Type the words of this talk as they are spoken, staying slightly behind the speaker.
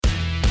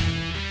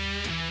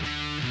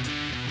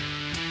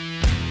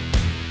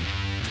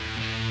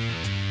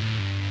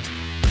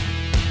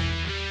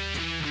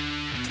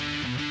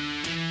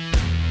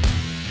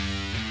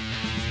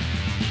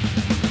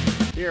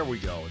Here we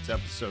go. It's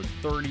episode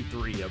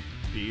 33 of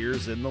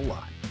Beers in the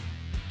Lot.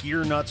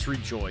 Gear Nuts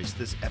rejoice.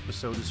 This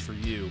episode is for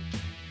you.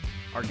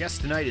 Our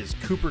guest tonight is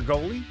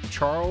CooperGoalie,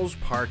 Charles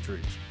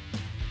Partridge.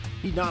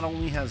 He not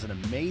only has an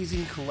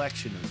amazing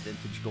collection of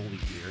vintage goalie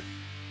gear,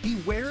 he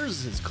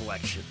wears his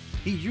collection.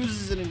 He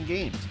uses it in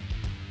games.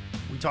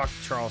 We talked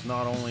to Charles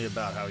not only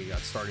about how he got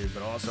started,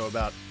 but also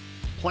about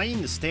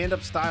playing the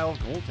stand-up style of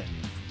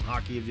goaltending from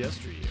hockey of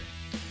yesteryear.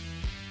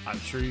 I'm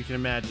sure you can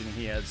imagine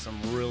he has some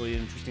really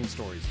interesting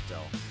stories to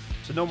tell.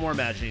 So no more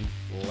imagining,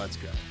 let's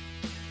go.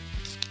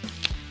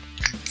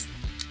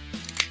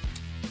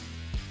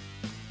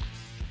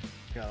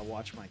 Gotta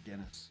watch my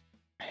Guinness.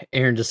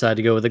 Aaron decided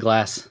to go with a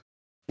glass.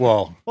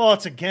 Well,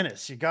 it's a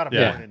Guinness. You gotta pour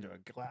it into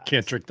a glass.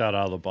 Can't drink that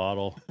out of the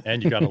bottle,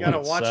 and you gotta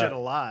watch it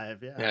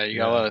alive. Yeah, you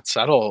gotta let it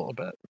settle a little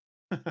bit.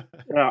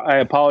 I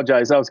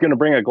apologize. I was going to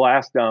bring a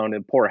glass down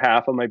and pour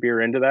half of my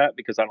beer into that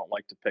because I don't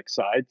like to pick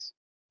sides.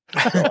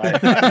 So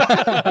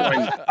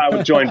I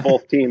would join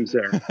both teams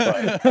there.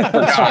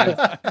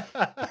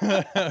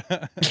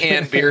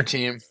 Canned beer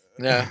team.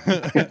 Yeah.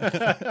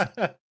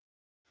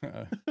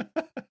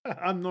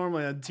 I'm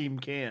normally on Team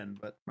Can,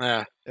 but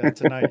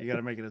tonight you got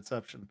to make an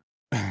exception.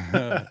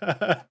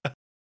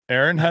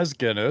 Aaron has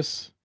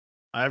Guinness.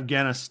 I have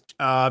Guinness.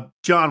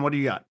 John, what do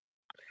you got?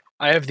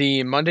 I have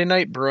the Monday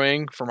Night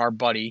Brewing from our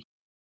buddy,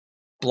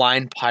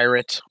 Blind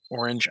Pirate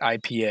Orange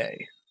IPA.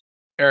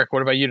 Eric,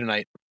 what about you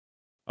tonight?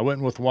 I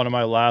went with one of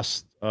my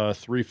last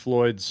Three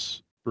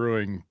Floyds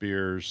Brewing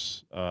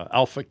beers,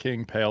 Alpha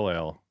King Pale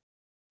Ale.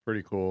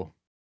 Pretty cool.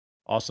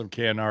 Awesome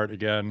can art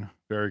again.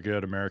 Very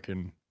good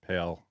American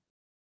pale.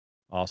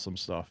 Awesome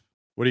stuff.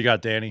 What do you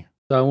got, Danny?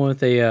 So I went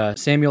with a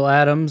Samuel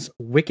Adams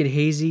Wicked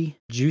Hazy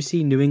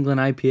Juicy New England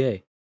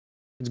IPA.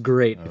 It's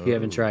great if you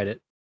haven't tried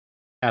it.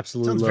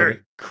 Absolutely Sounds love very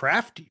it.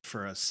 crafty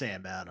for a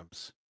Sam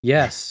Adams.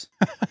 Yes.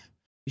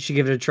 You should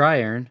give it a try,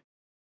 Aaron.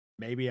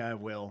 Maybe I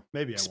will.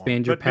 Maybe I Expand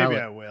won't. your But palate.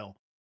 maybe I will.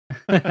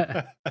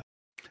 How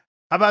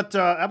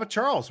about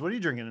Charles? What are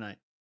you drinking tonight?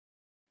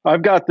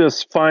 I've got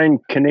this fine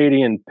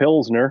Canadian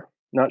Pilsner.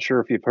 Not sure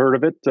if you've heard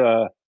of it.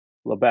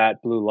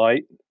 Labatt Blue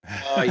Light.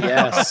 Oh,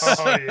 yes.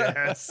 Oh,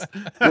 yes.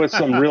 With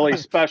some really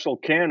special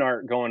can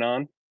art going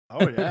on.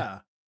 Oh, yeah.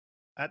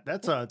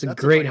 That's a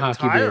great like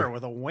hockey tire beer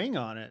with a wing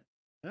on it.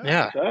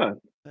 Yeah.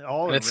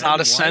 All It's in red not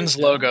a and Sens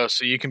white, logo,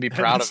 so you can be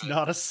proud of It's it.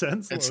 not a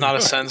Sens logo. It's not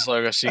a Sens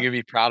logo, so you can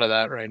be proud of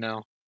that right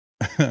now.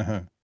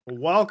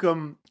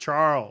 Welcome,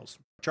 Charles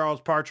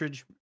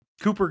Partridge,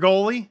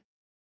 CooperGoalie.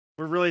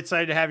 We're really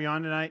excited to have you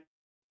on tonight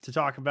to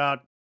talk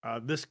about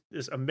this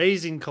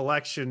amazing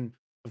collection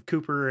of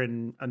Cooper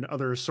and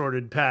other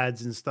assorted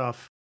pads and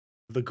stuff,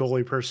 the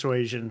goalie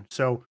persuasion.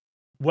 So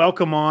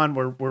welcome on.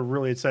 We're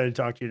really excited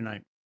to talk to you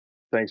tonight.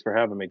 Thanks for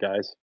having me,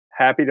 guys.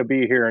 Happy to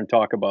be here and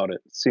talk about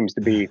it. Seems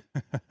to be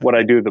what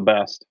I do the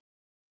best.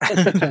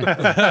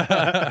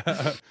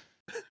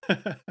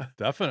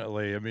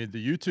 Definitely. I mean,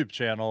 the YouTube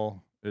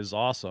channel is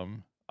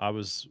awesome. I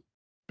was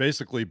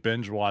basically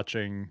binge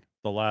watching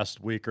the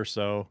last week or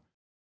so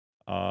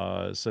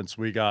since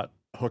we got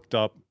hooked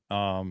up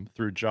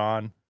through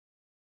John.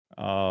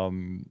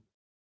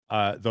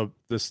 The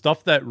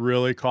stuff that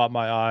really caught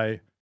my eye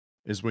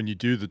is when you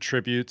do the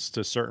tributes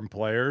to certain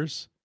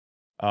players.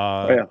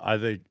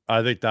 I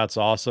think that's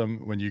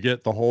awesome when you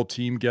get the whole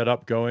team get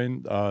up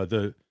going.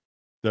 The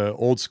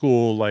old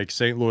school like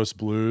St. Louis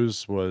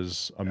Blues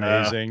was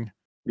amazing.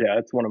 Yeah,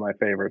 it's one of my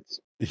favorites.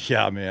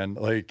 Yeah, man,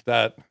 like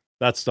that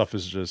stuff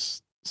is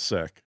just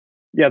sick.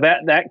 Yeah,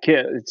 that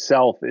kit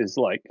itself is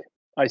like,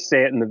 I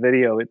say it in the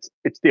video, it's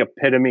the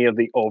epitome of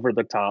the over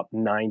the top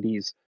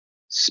 90s.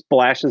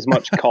 Splash as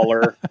much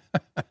color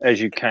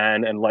as you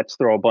can and let's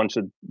throw a bunch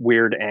of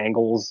weird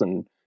angles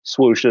and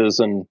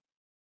swooshes and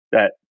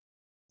that.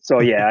 So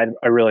yeah,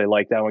 I really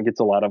like that one. Gets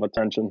a lot of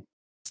attention.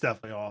 It's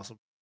definitely awesome.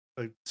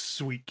 A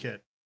sweet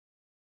kit.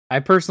 I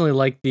personally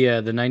like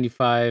the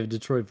 95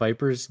 Detroit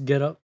Vipers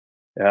get up.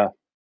 Yeah.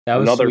 That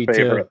was another sweet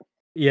favorite. Too.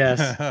 Yes.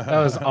 That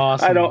was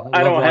awesome. I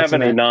don't have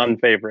any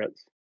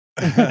non-favorites.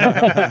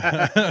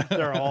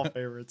 They're all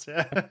favorites.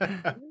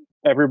 Yeah.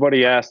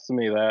 Everybody asks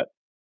me that,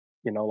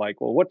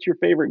 like, well, what's your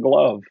favorite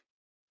glove?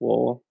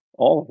 Well,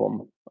 all of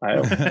them.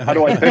 How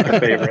do I pick a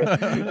favorite?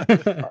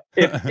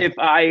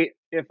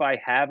 If I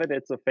have it,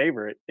 it's a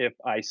favorite. If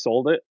I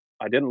sold it,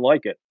 I didn't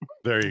like it.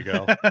 There you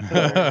go.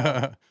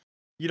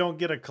 You don't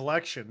get a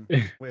collection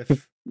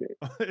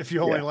if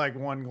you only like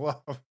one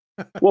glove.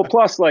 Well,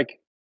 plus, like,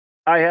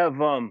 I have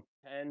 10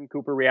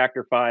 Cooper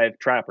Reactor 5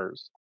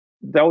 Trappers.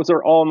 Those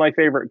are all my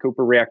favorite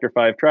Cooper Reactor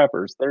 5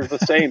 Trappers. They're the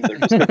same. They're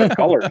just different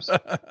colors.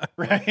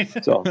 Right.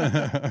 So,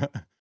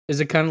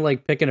 is it kind of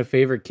like picking a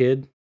favorite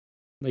kid?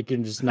 Like you're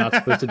just not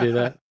supposed to do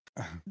that?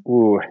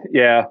 Ooh,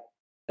 yeah.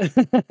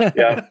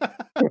 Yeah.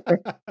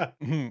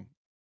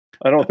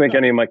 I don't think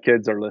any of my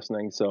kids are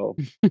listening, so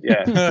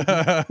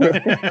yeah.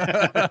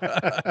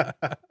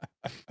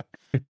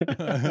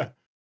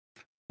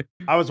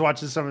 I was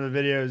watching some of the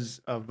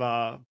videos of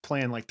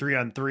playing like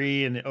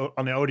 3-on-3 and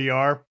on the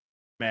ODR.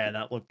 Man,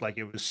 that looked like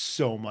it was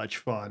so much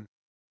fun.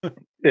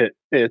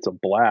 It's a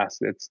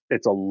blast.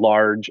 It's a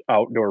large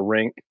outdoor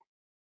rink.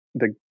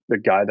 The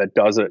guy that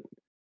does it,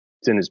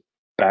 it's in his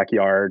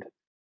backyard,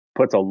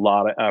 puts a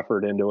lot of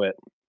effort into it.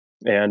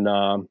 And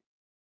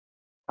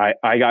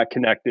I got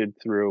connected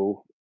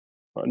through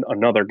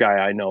another guy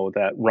I know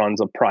that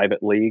runs a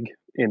private league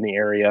in the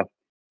area.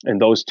 And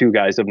those two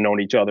guys have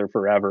known each other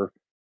forever.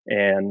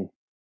 And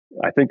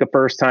I think the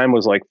first time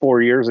was like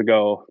 4 years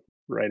ago,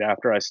 right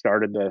after I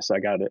started this. I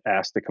got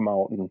asked to come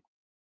out and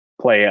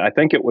play. I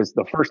think it was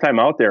the first time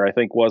out there, I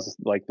think was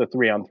like the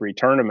 3-on-3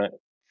 tournament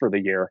for the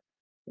year.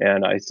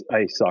 And I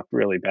sucked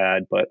really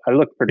bad, but I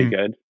looked pretty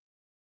good.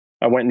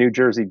 I went New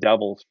Jersey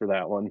Devils for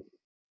that one.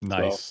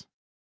 Nice.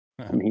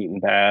 So, some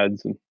heating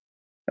pads, and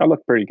I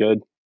looked pretty good.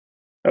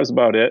 That was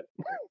about it.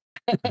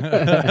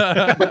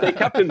 But they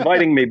kept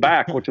inviting me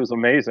back, which was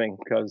amazing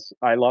because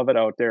I love it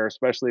out there,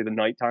 especially the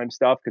nighttime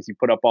stuff, because you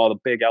put up all the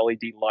big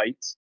LED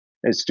lights.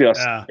 It's just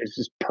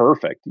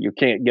perfect. You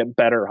can't get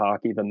better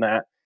hockey than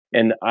that.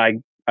 And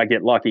I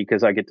get lucky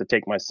because I get to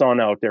take my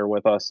son out there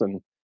with us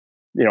and,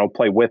 you know,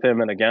 play with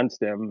him and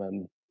against him,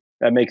 and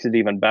that makes it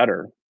even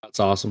better. That's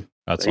awesome.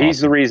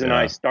 He's the reason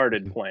I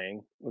started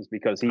playing, was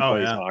because he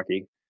plays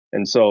hockey.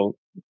 And so,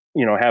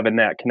 you know, having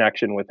that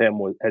connection with him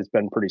has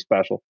been pretty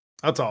special.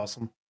 That's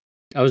awesome.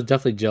 I was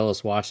definitely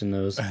jealous watching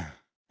those.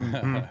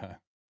 To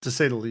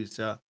say the least,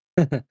 yeah.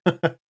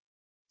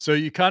 So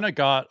you kind of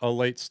got a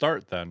late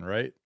start then,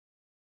 right?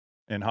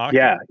 In hockey?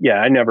 Yeah.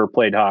 I never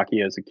played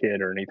hockey as a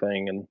kid or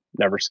anything, and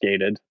never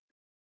skated.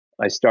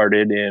 I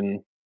started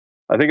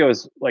I think it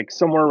was like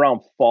somewhere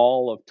around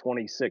fall of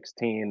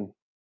 2016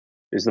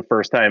 is the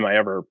first time I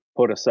ever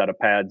put a set of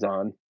pads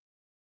on.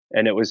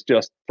 And it was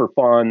just for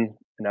fun,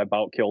 and I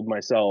about killed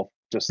myself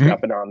just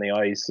stepping on the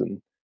ice.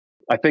 And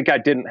I think I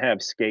didn't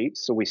have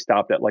skates, so we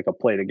stopped at like a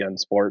Play It Again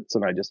Sports,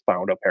 and I just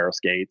found a pair of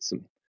skates.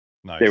 And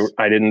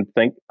I didn't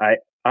think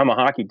I'm a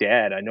hockey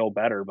dad. I know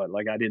better, but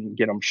like I didn't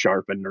get them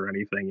sharpened or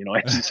anything, you know.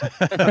 I just,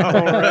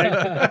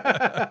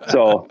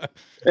 so,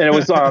 and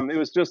it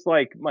was just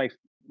like my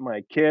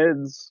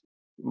kids,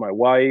 my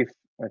wife,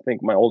 I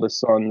think my oldest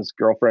son's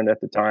girlfriend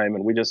at the time,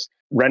 and we just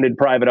rented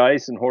private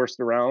ice and horsed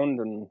around.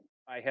 And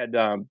I had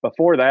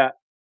before that,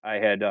 I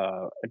had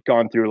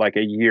gone through like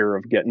a year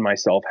of getting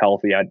myself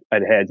healthy. I'd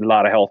had a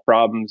lot of health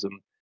problems, and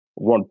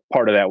one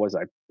part of that was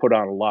I put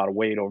on a lot of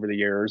weight over the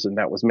years, and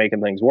that was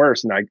making things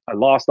worse. And I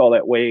lost all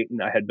that weight,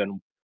 and I had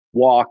been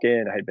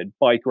walking, I had been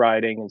bike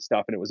riding and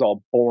stuff, and it was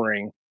all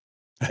boring.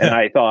 And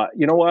I thought,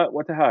 you know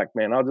what the heck,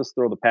 man, I'll just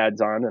throw the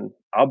pads on and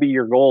I'll be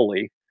your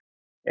goalie.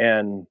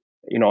 And,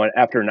 you know,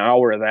 after an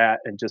hour of that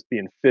and just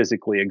being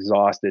physically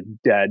exhausted,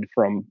 dead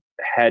from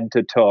head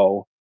to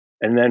toe,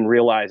 and then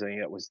realizing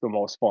it was the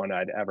most fun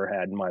I'd ever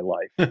had in my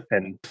life.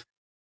 And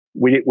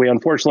we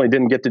unfortunately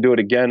didn't get to do it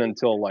again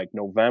until like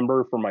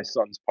November for my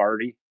son's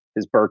party,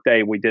 his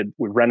birthday. We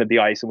rented the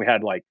ice, and we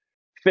had like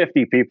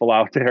 50 people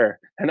out there,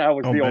 and I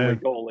was the only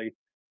goalie.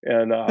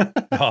 And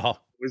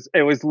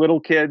it was little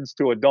kids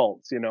to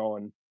adults, you know.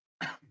 And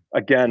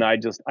again, I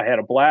had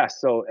a blast.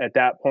 So at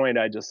that point,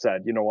 I just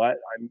said, you know what,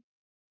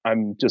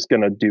 I'm just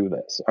gonna do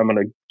this. I'm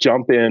gonna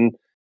jump in.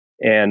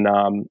 And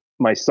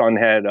my son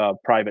had a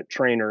private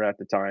trainer at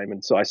the time,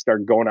 and so I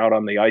started going out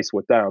on the ice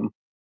with them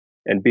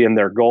and being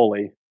their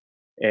goalie.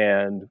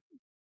 And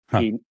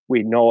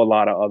we know a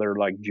lot of other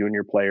like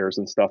junior players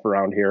and stuff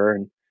around here,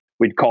 and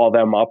we'd call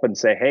them up and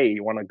say, hey,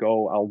 you want to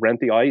go? I'll rent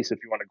the ice if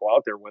you want to go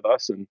out there with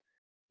us. And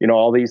you know,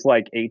 all these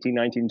like 18,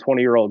 19,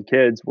 20-year-old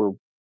kids were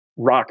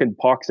rocking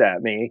pucks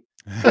at me,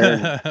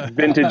 wearing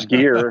vintage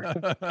gear.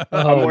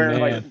 I'm wearing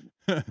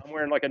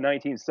like a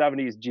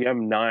 1970s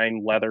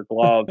GM9 leather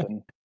glove,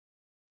 and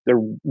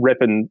they're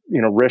ripping,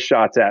 you know, wrist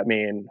shots at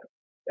me, and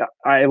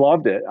I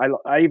loved it.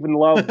 I even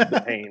loved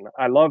the pain.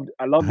 I loved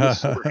the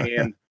sore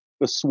hand,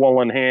 the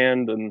swollen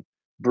hand, and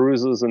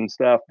bruises and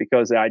stuff,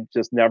 because I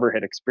just never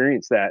had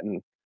experienced that,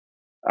 and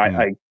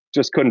I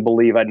just couldn't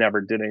believe I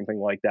never did anything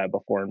like that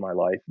before in my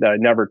life. That I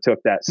never took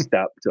that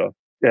step to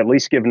at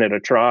least giving it a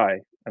try.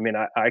 I mean,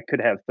 I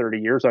could have 30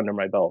 years under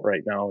my belt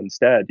right now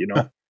instead, you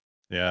know.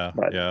 Yeah,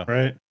 but yeah,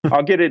 right.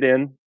 I'll get it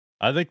in.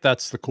 I think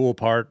that's the cool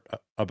part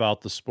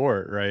about the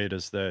sport, right?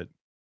 Is that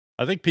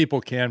I think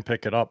people can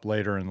pick it up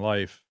later in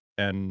life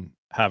and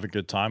have a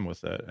good time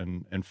with it,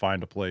 and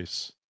find a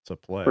place to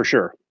play. For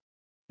sure.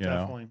 You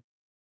Definitely. know?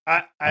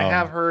 I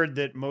have heard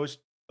that most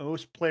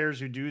players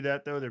who do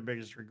that, though, their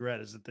biggest regret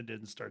is that they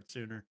didn't start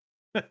sooner.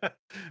 But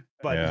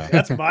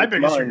that's my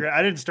biggest regret.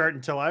 I didn't start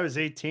until I was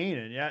 18,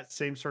 and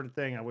same sort of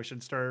thing. I wish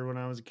I'd started when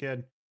I was a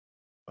kid.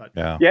 But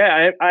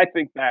I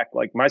think back,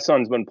 like my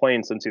son's been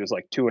playing since he was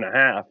like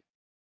 2.5.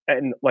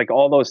 And like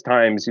all those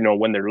times, you know,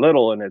 when they're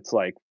little and it's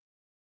like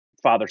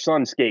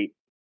father-son skate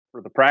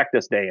for the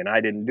practice day, and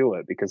I didn't do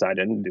it because I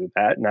didn't do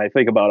that. And I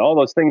think about all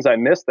those things I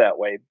missed that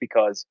way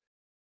because,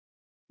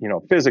 you know,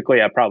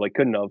 physically I probably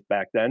couldn't have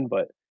back then,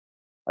 but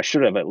I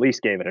should have at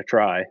least gave it a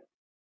try.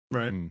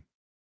 Right.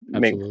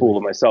 Make a fool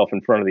of myself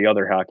in front of the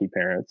other hockey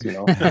parents, you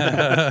know.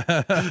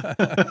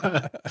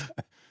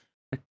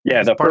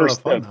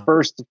 The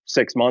first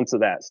 6 months of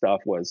that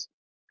stuff was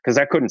because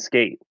I couldn't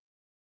skate.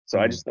 So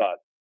I just thought,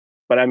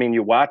 but I mean,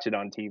 you watch it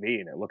on TV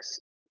and it looks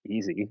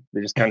easy.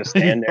 They just kind of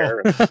stand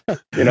there, and,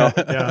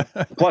 Yeah.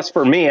 Plus,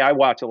 for me, I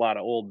watch a lot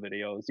of old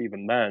videos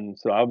even then.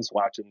 So I was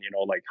watching,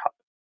 like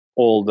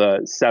old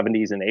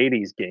 70s and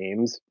 80s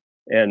games,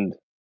 and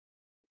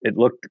it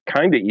looked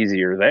kind of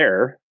easier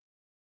there.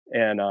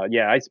 And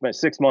I spent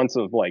 6 months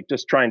of like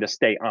just trying to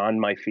stay on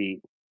my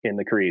feet in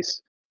the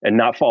crease and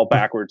not fall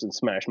backwards and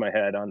smash my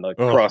head on the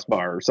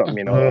crossbar or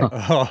something.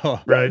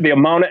 Right. The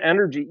amount of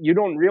energy, you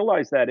don't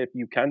realize that if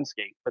you can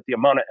skate, but the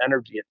amount of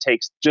energy it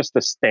takes just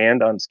to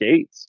stand on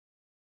skates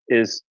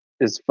is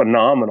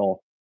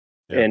phenomenal.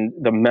 Yeah. And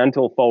the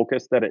mental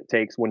focus that it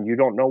takes when you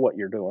don't know what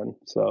you're doing.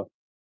 So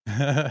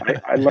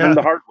I learned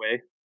the hard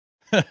way.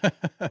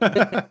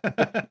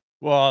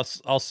 Well,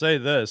 I'll say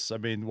this. I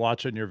mean,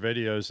 watching your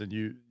videos, and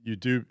you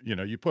do,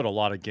 you put a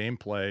lot of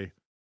gameplay,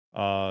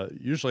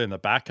 usually in the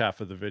back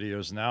half of the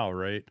videos now,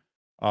 right?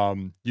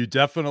 You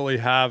definitely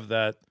have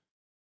that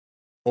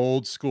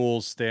old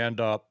school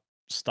stand-up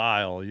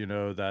style,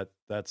 that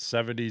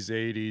 70s,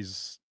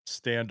 80s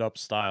stand-up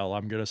style.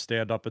 I'm going to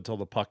stand up until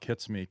the puck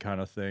hits me kind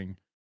of thing.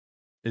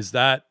 Is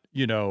that,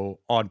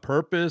 on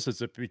purpose?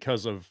 Is it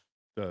because of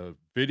the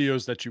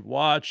videos that you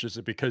watch? Is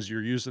it because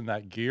you're using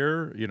that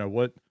gear?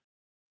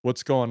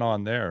 What's going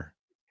on there?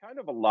 Kind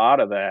of a lot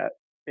of that.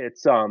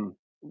 It's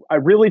I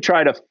really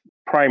try to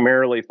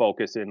primarily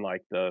focus in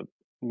like the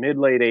mid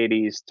late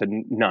 80s to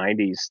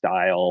 90s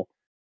style,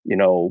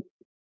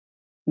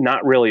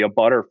 not really a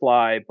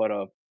butterfly, but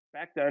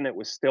back then it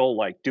was still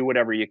like do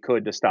whatever you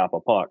could to stop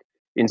a puck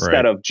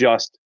instead Right. of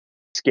just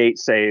skate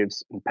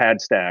saves and pad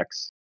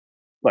stacks.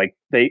 Like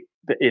it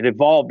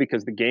evolved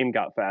because the game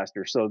got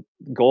faster. So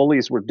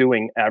goalies were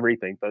doing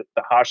everything. The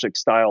Hasek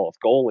style of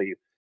goalie,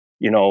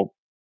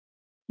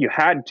 you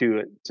had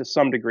to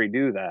some degree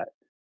do that.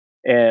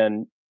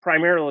 And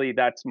primarily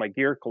that's my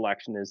gear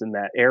collection is in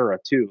that era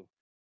too.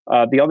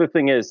 The other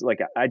thing is like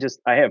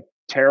I have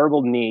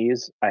terrible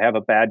knees. I have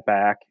a bad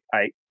back.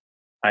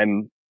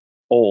 I'm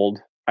old.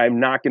 I'm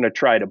not going to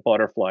try to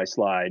butterfly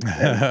slide.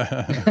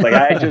 And, like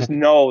I just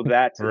know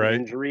that's an Right.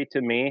 injury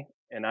to me,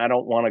 and I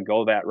don't want to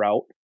go that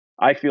route.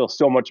 I feel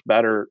so much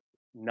better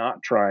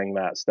not trying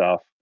that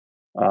stuff.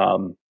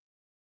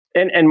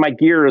 And my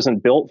gear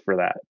isn't built for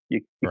that.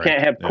 You Right.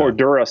 can't have Yeah.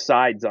 Cordura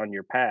sides on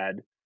your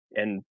pad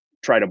and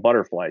try to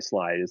butterfly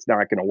slide. It's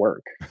not going to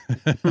work.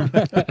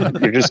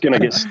 You're just going to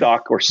get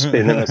stuck or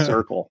spin in a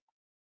circle.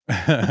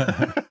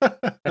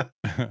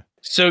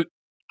 So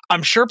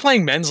I'm sure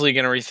playing men's league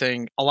and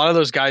everything, a lot of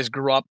those guys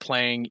grew up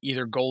playing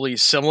either goalies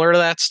similar to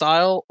that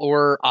style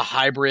or a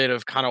hybrid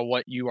of kind of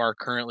what you are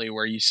currently,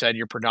 where you said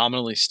you're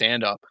predominantly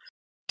stand up.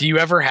 Do you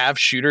ever have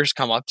shooters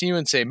come up to you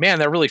and say, man,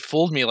 that really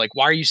fooled me? Like,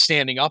 why are you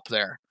standing up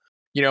there?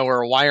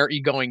 Or why aren't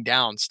you going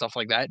down? Stuff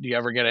like that. Do you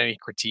ever get any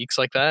critiques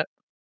like that?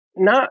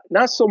 Not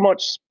so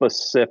much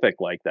specific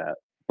like that,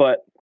 but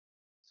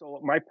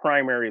so my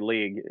primary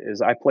league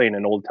is I play in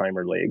an old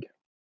timer league.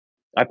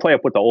 I play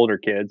up with the older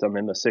kids. I'm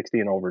in the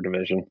 60 and over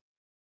division.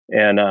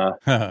 And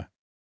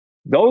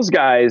those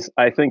guys,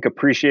 I think,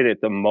 appreciate it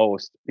the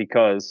most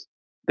because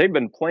they've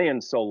been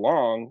playing so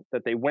long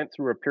that they went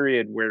through a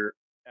period where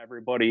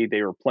everybody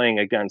they were playing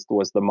against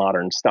was the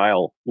modern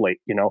style,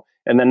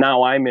 and then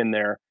now I'm in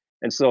there.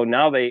 And so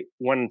now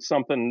when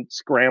something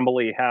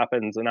scrambly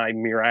happens and I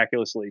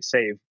miraculously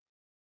save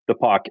the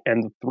puck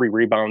and the 3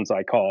 rebounds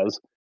I cause,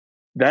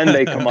 then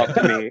they come up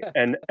to me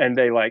and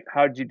they like,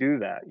 how'd you do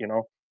that?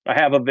 I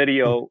have a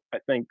video I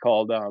think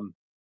called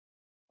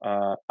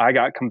I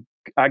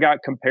got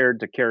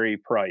compared to Carey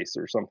Price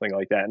or something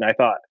like that, and I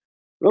thought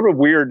a little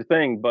weird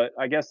thing, but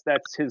I guess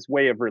that's his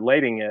way of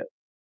relating it.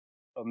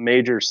 A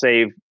major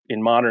save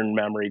in modern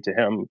memory to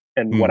him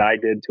and what I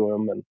did to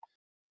him,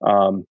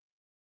 and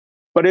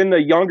but in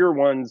the younger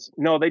ones,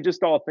 no, they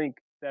just all think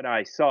that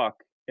I suck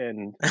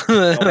and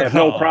they'll have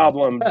no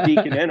problem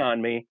deking in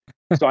on me.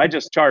 So I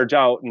just charge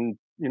out and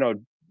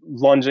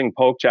lunging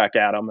poke check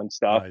at them and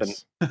stuff,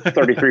 Nice. and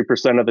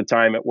 33% of the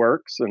time it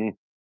works, and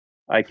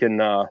I can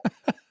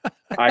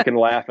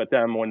laugh at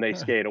them when they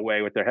skate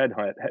away with their head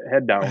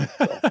down.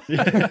 So.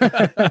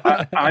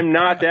 I'm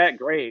not that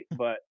great,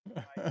 but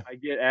I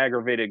get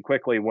aggravated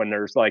quickly when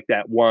there's like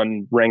that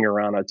one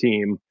ringer on a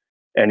team,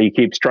 and he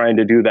keeps trying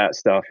to do that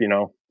stuff,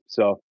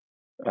 So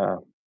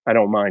I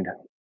don't mind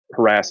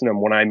harassing him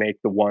when I make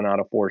the 1 out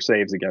of 4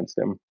 saves against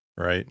him.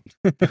 Right.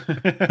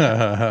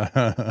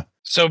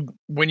 So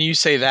when you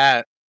say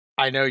that,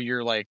 I know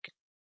you're like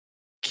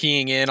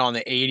keying in on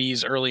the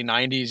 80s, early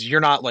 90s.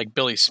 You're not like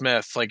Billy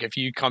Smith. Like if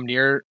you come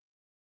near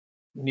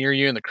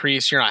you in the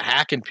crease, you're not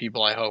hacking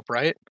people, I hope,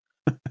 right?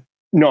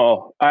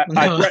 No, I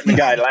threatened a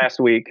guy last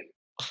week.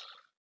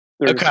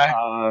 Okay.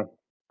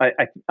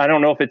 I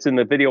don't know if it's in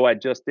the video I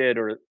just did,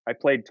 or I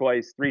played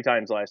 3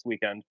 times last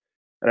weekend.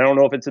 And I don't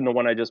know if it's in the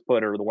one I just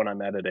put or the one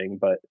I'm editing,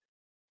 but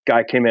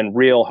guy came in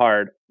real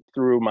hard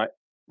through my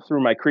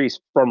crease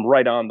from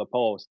right on the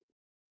post.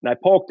 And I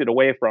poked it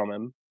away from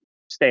him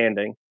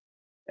standing.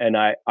 And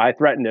I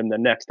threatened him the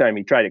next time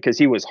he tried it because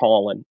he was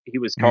hauling. He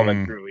was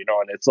coming through,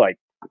 and it's like,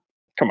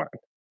 come on,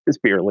 it's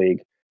beer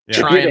league.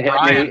 Trying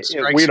Brian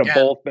strikes we'd have again.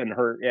 both been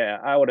hurt. Yeah,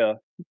 I would have.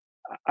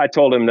 I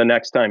told him the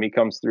next time he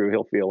comes through,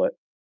 he'll feel it.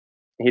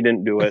 He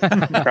didn't do it.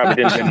 Probably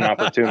didn't get an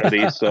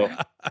opportunity. So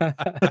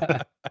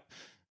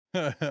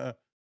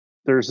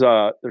there's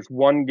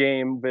one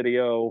game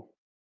video.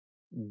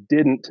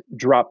 Didn't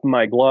drop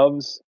my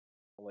gloves.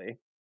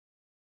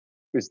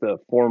 Is the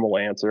formal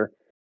answer.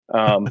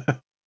 There's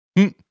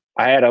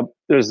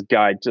a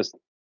guy just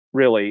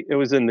really. It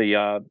was in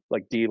the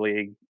like D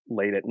League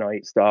late at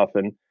night stuff,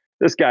 and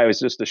this guy was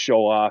just a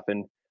show off,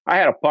 and I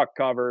had a puck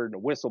covered, and a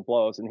whistle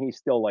blows, and he's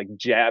still like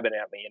jabbing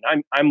at me,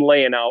 and I'm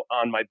laying out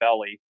on my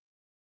belly,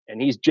 and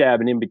he's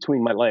jabbing in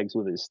between my legs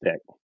with his stick,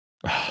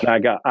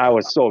 and I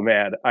was so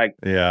mad. A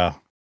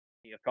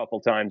couple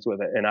times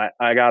with it, and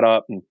I got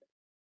up and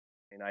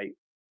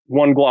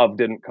one glove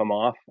didn't come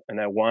off,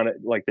 and I wanted,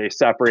 like, they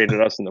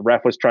separated us, and the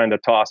ref was trying to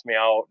toss me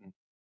out, and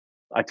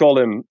I told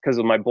him, because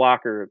of my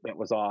blocker that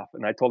was off,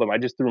 and I told him I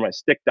just threw my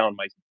stick down,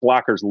 my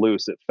blocker's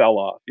loose, it fell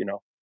off,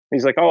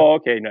 He's like, oh,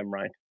 okay, never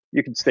mind.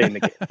 You can stay in the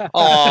game.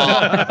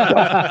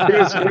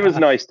 So, he was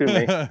nice to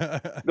me.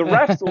 The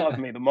refs love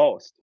me the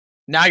most.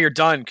 Now you're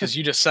done because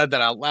you just said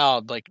that out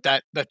loud. Like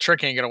that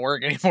trick ain't gonna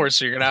work anymore.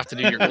 So you're gonna have to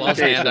do your glove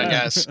hand, I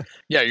guess.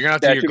 Yeah, you're gonna have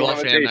to do your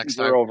glove hand next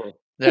time. Over.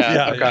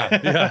 Yeah. Okay.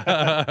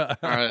 Yeah.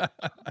 All right.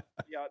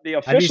 Yeah, the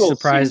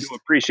officials seem to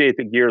appreciate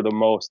the gear the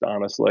most,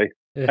 honestly.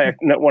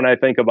 When I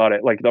think about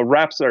it, like I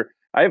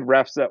have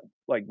refs that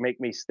like make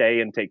me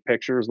stay and take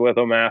pictures with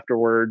them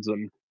afterwards,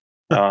 and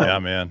yeah,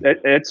 man,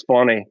 it's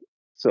funny.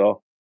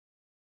 So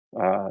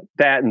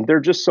that, and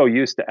they're just so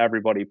used to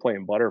everybody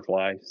playing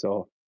butterfly.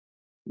 So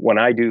when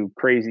I do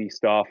crazy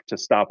stuff to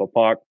stop a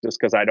puck, just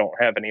because I don't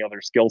have any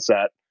other skill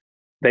set,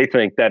 they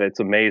think that it's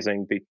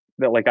amazing.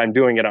 That like I'm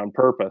doing it on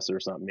purpose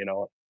or something.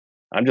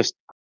 I'm just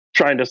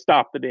trying to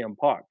stop the damn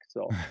puck.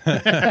 So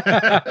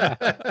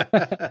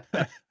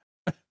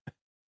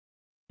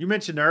you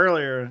mentioned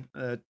earlier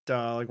that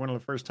like one of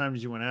the first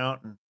times you went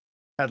out and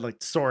had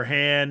like sore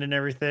hand and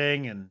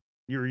everything, and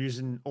you were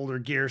using older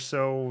gear,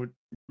 so it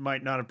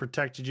might not have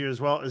protected you as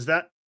well. Is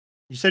that,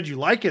 you said you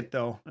like it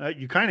though?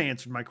 You kind of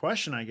answered my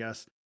question, I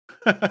guess.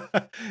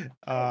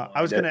 I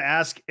was going to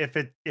ask if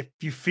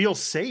you feel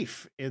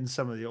safe in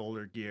some of the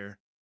older gear.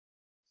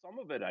 Some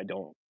of it I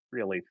don't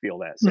really feel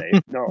that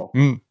safe. No.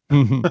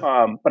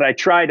 But I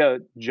try to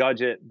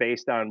judge it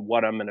based on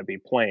what I'm going to be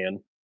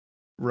playing.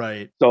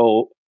 Right.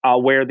 So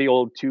I'll wear the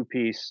old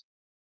 2-piece,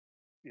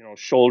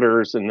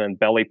 shoulders and then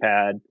belly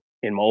pad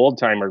in my old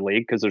timer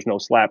league because there's no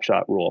slap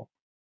shot rule.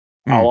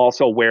 I'll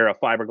also wear a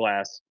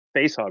fiberglass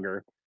face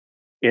hugger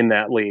in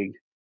that league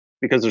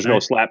because there's no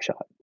slap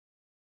shot.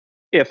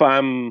 If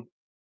I'm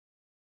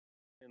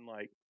in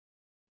like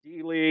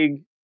D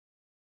League,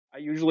 I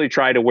usually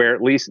try to wear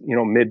at least,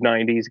 mid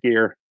 90s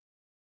gear.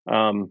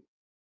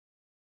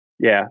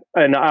 Yeah.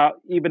 And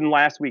even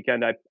last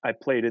weekend, I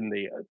played in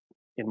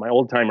my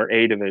old timer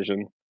A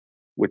division,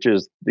 which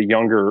is the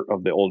younger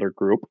of the older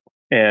group.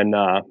 And,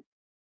 I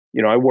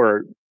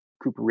wore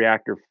Cooper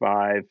Reactor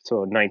 5, so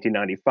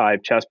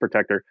 1995 chest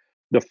protector.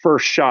 The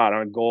first shot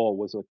on goal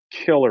was a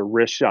killer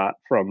wrist shot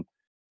from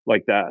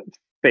like that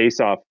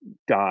face-off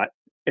dot,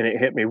 and it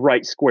hit me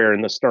right square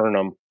in the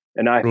sternum,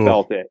 and I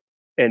felt it.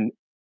 And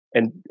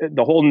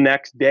the whole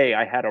next day,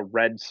 I had a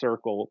red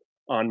circle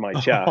on my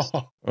chest.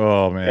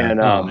 Oh man!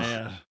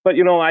 And but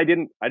I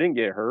didn't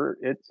get hurt.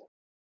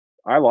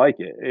 I like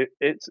it.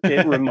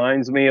 It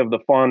reminds me of the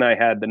fun I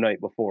had the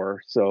night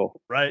before. So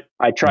right.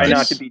 I try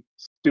not to be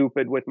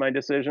stupid with my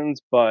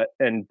decisions,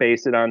 and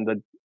base it on the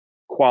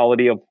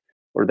quality of,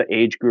 or the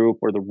age group,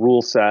 or the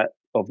rule set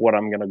of what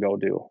I'm going to go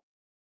do.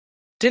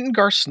 Didn't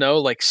Gar Snow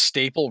like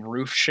staple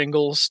roof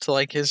shingles to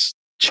like his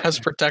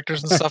chest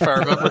protectors and stuff? I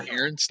remember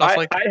hearing stuff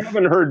like that. I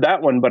haven't heard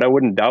that one, but I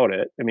wouldn't doubt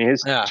it. I mean,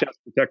 his chest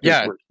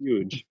protectors were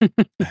huge.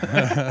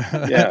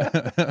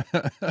 Yeah.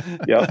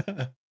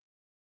 Yep.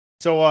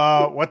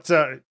 So, what's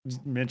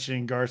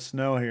mentioning Gar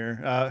Snow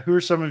here? Who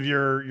are some of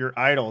your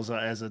idols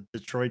as a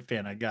Detroit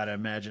fan? I gotta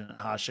imagine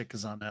Hasek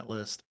is on that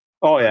list.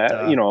 Oh yeah,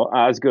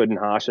 Osgood and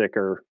Hasek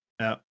are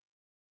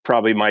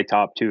probably my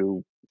top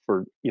two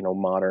for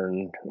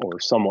modern or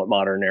somewhat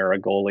modern era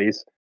goalies.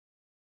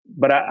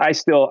 But I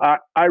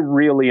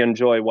really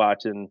enjoy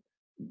watching,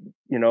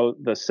 the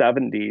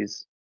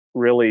 70s.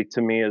 Really,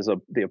 to me, is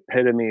the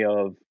epitome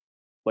of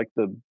like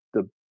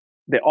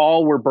they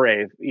all were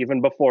brave,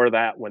 even before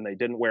that, when they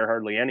didn't wear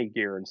hardly any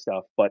gear and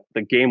stuff, but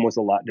the game was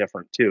a lot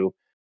different too.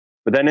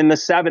 But then in the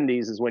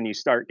 70s is when you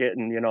start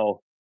getting,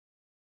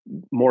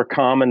 more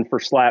common for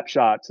slap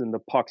shots and the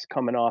pucks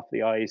coming off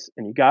the ice.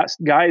 And you got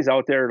guys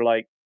out there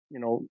like,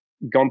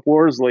 Gump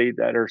Worsley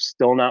that are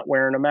still not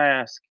wearing a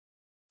mask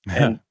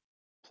and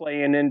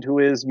playing into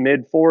his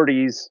mid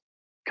 40s,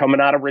 coming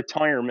out of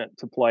retirement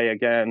to play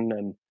again.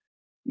 And,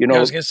 I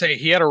was going to say,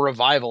 he had a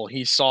revival.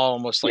 He saw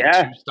almost like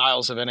two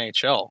styles of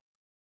NHL.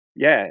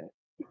 Yeah.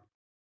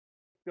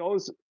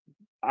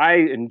 I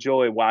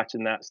enjoy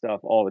watching that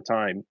stuff all the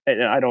time.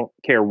 And I don't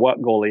care what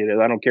goalie it is.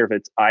 I don't care if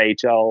it's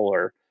IHL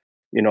or,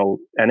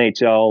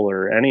 NHL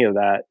or any of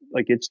that.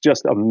 Like, it's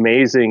just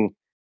amazing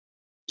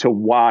to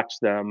watch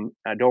them.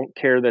 I don't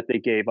care that they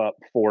gave up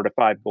 4 to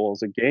 5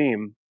 goals a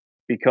game,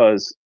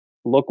 because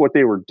look what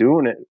they were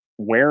doing it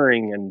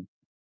wearing. And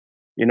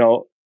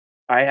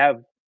I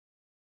have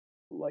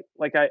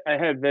I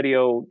had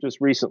video just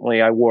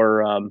recently. I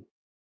wore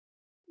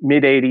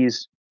mid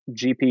 80s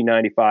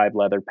GP95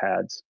 leather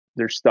pads.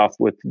 They're stuffed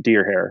with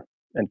deer hair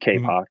and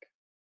kapok.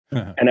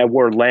 And I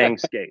wore Lang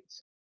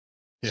skates.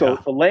 So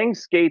the Lang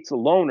skates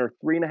alone are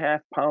 3.5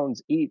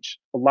 pounds each.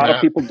 A lot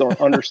of people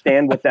don't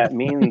understand what that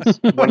means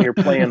when you're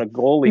playing a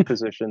goalie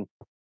position.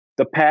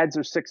 The pads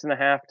are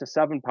 6.5 to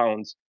 7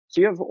 pounds.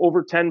 So you have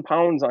over 10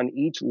 pounds on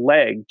each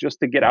leg just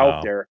to get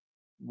out there.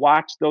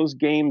 Watch those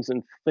games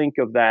and think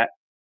of that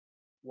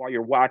while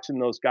you're watching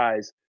those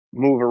guys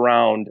move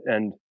around,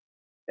 and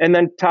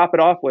then top it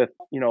off with,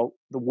 the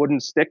wooden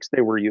sticks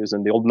they were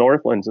using, the old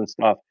Northlands and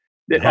stuff.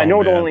 I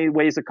know it only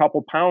weighs a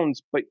couple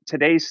pounds, but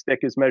today's stick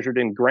is measured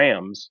in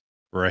grams.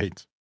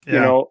 Right.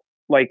 Yeah.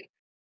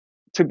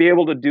 To be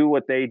able to do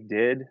what they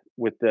did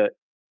with the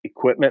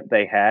equipment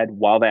they had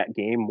while that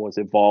game was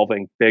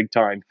evolving big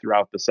time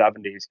throughout the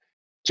 70s,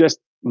 just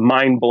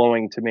mind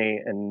blowing to me.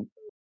 And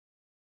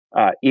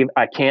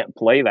I can't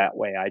play that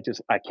way.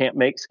 I can't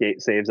make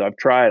skate saves. I've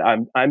tried.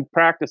 I'm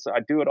practicing. I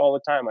do it all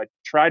the time. I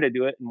try to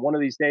do it. And one of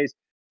these days,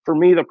 for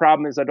me, the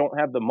problem is I don't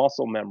have the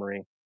muscle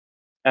memory.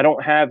 I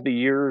don't have the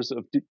years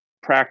of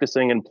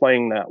practicing and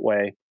playing that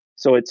way.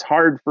 So it's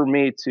hard for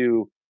me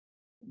to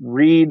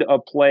read a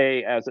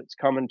play as it's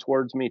coming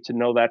towards me to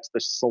know that's the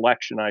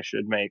selection I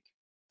should make,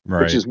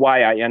 which is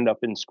why I end up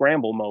in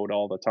scramble mode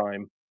all the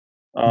time.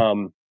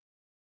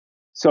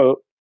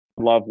 So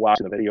I love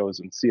watching the videos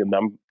and seeing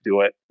them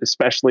do it,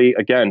 especially,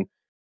 again,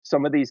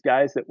 some of these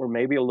guys that were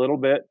maybe a little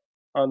bit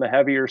on the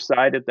heavier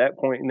side at that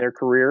point in their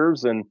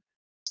careers and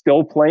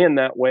still playing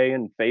that way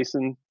and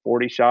facing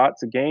 40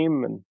 shots a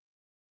game. And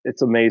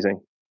it's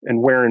amazing.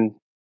 And wearing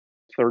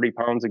 30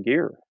 pounds of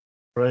gear.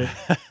 Right.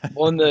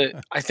 Well,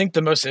 I think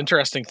the most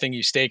interesting thing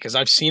you state, because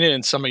I've seen it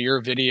in some of your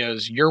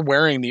videos, you're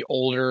wearing the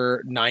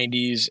older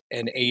 90s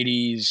and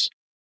 80s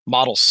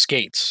model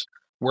skates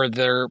where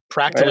they're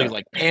practically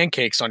like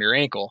pancakes on your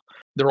ankle.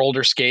 They're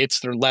older skates.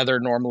 They're leather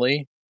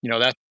normally.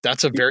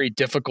 That's a very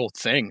difficult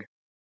thing.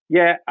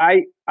 Yeah,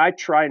 I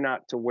try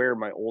not to wear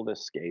my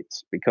oldest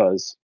skates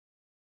because,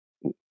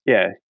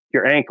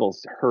 your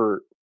ankles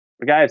hurt.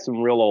 The guy has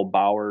some real old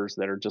Bowers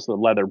that are just a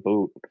leather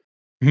boot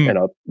and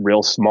a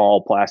real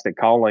small plastic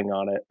cowling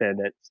on it,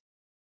 and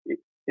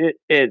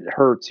it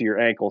hurts your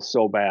ankle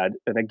so bad.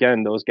 And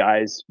again, those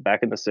guys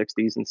back in the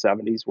 60s and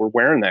 70s were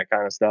wearing that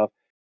kind of stuff.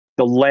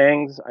 The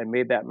Langs, I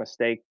made that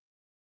mistake.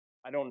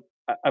 I've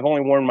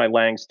only worn my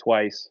Langs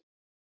twice.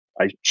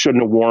 I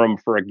shouldn't have worn them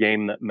for a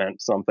game that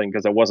meant something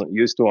because I wasn't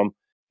used to them.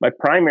 My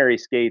primary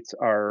skates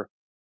are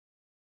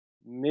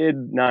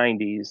mid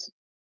 90s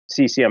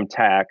CCM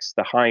Tax,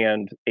 the high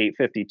end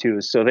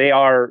 852s. So they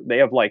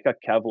have like a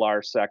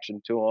Kevlar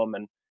section to them,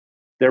 and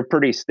they're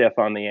pretty stiff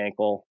on the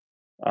ankle.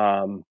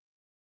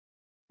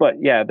 But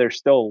yeah, they're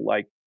still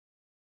like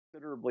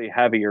considerably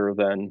heavier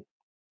than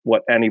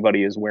what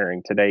anybody is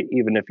wearing today,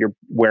 even if you're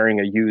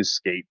wearing a used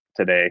skate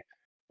today.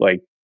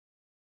 Like,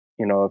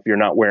 if you're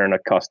not wearing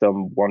a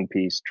custom one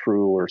piece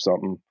True or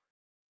something,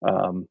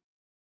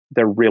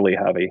 they're really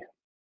heavy.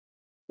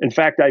 In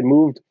fact, I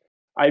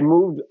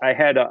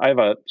have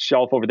a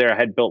shelf over there. I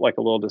had built like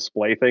a little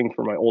display thing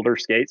for my older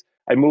skates.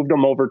 I moved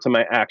them over to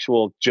my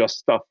actual just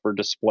stuff for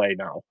display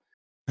now,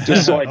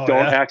 just so I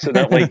don't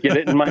accidentally get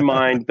it in my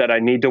mind that I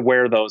need to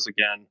wear those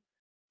again.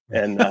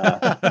 And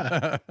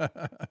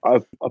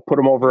I've put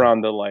them over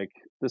on the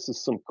this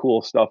is some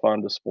cool stuff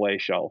on display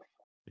shelf.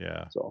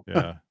 Yeah. So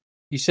yeah.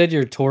 You said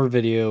your tour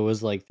video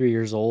was like 3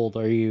 years old.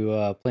 Are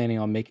you planning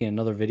on making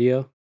another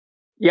video?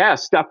 Yeah,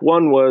 step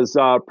one was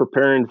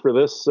preparing for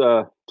this,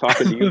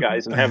 talking to you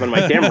guys and having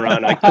my camera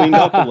on. I cleaned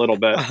up a little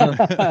bit.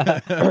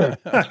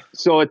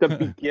 So at the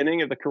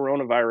beginning of the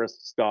coronavirus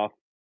stuff,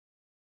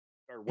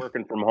 I started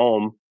working from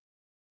home.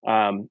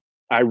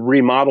 I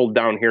remodeled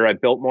down here. I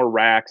built more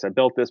racks. I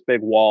built this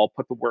big wall,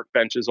 put the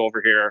workbenches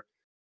over here.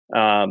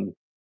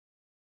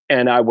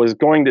 And I was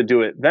going to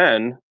do it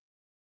then.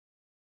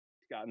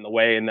 Got in the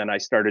way, and then I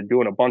started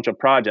doing a bunch of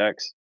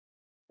projects.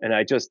 And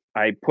I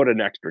put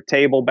an extra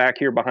table back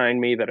here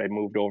behind me that I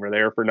moved over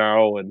there for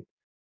now. And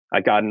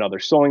I got another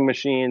sewing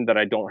machine that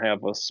I don't have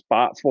a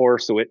spot for.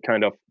 So it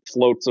kind of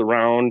floats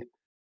around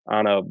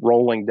on a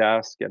rolling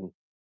desk. And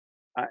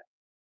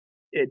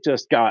it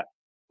just got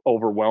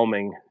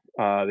overwhelming,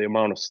 the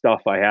amount of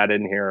stuff I had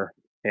in here.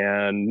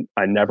 And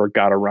I never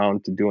got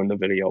around to doing the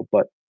video,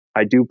 but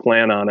I do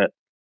plan on it.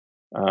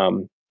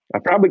 I'm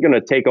probably going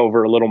to take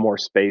over a little more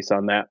space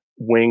on that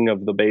wing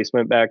of the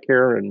basement back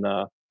here and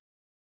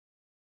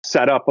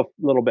set up a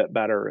little bit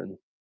better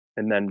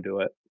and then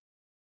do it.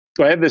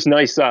 So I have this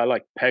nice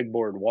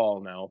pegboard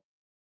wall now.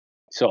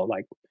 So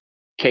like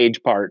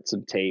cage parts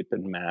and tape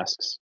and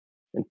masks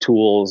and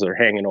tools are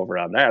hanging over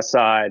on that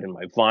side, and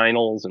my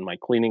vinyls and my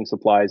cleaning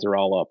supplies are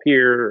all up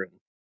here.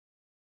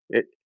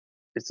 And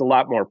it's a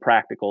lot more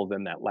practical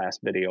than that last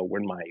video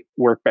when my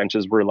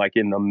workbenches were like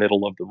in the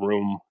middle of the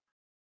room.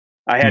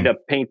 I had to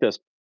paint this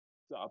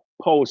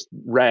post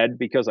red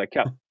because I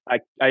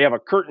have a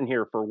curtain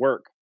here for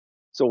work.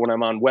 So when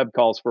I'm on web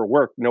calls for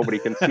work, nobody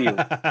can see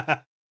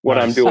what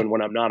I'm doing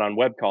when I'm not on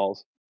web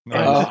calls.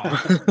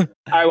 Nice.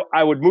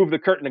 I would move the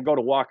curtain and go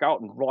to walk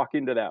out and walk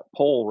into that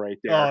pole right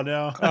there. Oh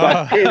no! So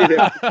I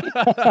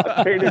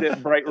painted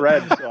it bright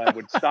red so I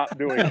would stop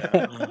doing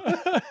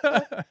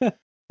that.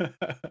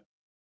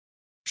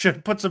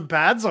 Should put some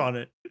pads on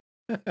it.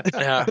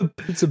 Yeah.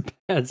 Put some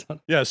pads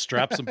on. Yeah,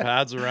 strap some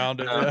pads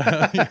around it.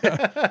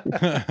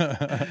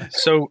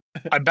 So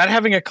I bet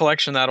having a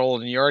collection that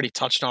old, and you already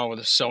touched on it with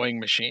a sewing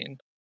machine,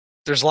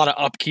 there's a lot of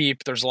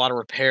upkeep, there's a lot of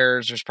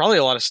repairs, there's probably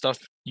a lot of stuff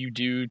you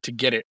do to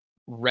get it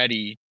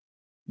ready,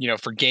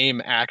 for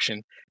game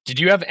action. Did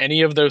you have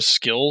any of those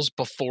skills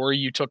before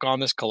you took on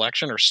this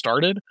collection or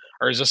started?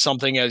 Or is this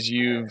something as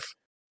you've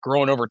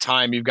grown over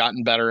time, you've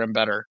gotten better and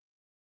better?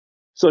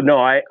 So no,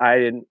 I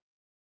didn't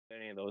have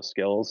any of those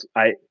skills.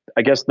 I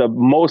guess the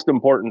most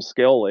important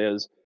skill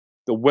is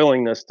the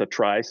willingness to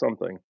try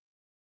something.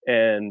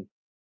 And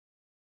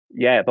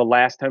yeah, the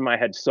last time I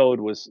had sewed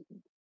was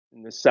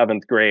in the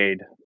 7th grade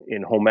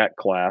in home ec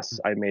class.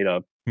 I made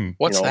a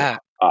What's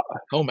that?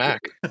 Home ec.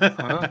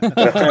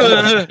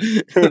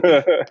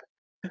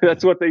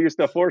 That's what they used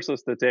to force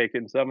us to take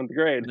in 7th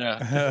grade. Yeah.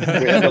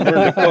 We had to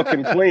learn to cook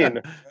and clean.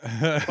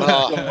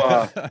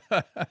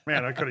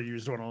 Man, I could have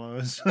used one of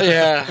those.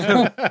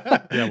 Yeah.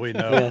 Yeah, we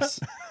know. Yes.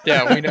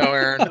 Yeah, we know,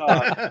 Aaron.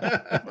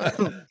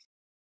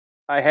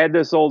 I had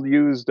this old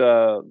used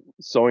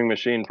sewing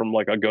machine from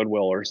like a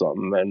Goodwill or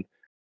something, and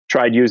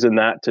tried using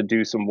that to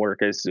do some work.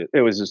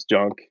 It was just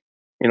junk.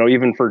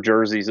 Even for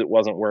jerseys, it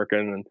wasn't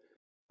working.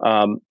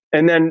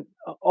 And then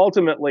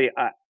ultimately,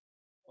 a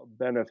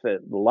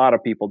benefit a lot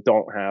of people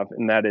don't have,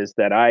 and that is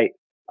that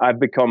I've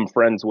become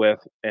friends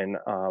with and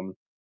a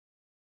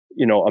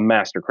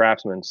master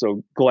craftsman.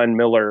 So Glenn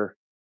Miller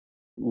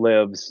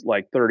lives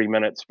like 30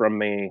 minutes from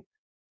me,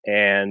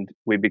 and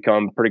we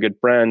become pretty good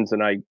friends.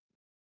 And I,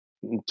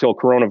 until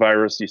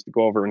coronavirus, used to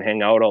go over and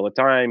hang out all the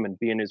time and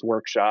be in his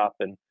workshop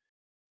and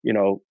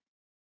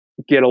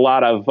get a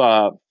lot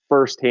of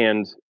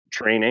firsthand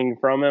training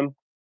from him.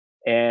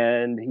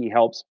 And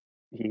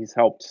he's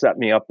helped set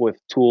me up with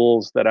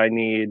tools that I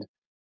need,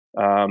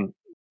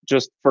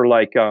 just for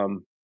like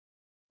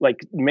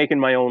making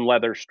my own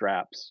leather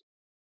straps.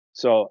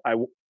 So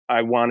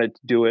I wanted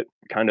to do it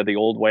kind of the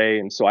old way,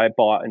 and so I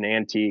bought an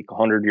antique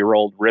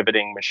 100-year-old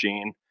riveting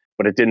machine,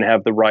 but it didn't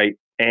have the right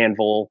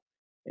anvil,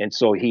 and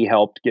so he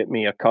helped get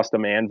me a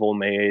custom anvil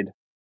made,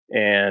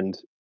 and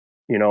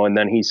and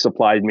then he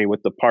supplied me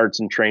with the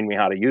parts and trained me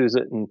how to use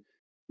it. And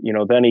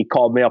then he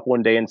called me up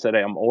one day and said,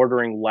 "Hey, I'm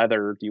ordering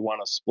leather. Do you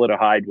want to split a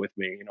hide with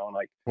me?"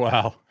 Like,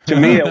 wow. To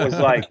me, it was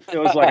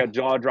like a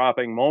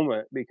jaw-dropping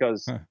moment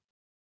because, I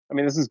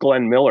mean, this is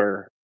Glenn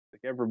Miller.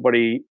 Like,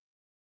 everybody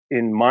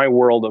in my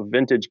world of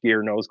vintage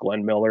gear knows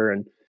Glenn Miller,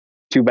 and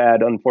too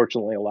bad,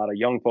 unfortunately, a lot of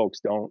young folks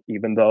don't.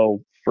 Even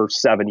though for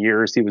 7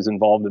 years he was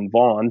involved in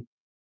Vaughn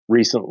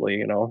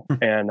recently,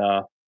 and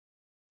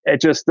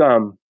it just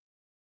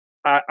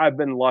I've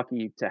been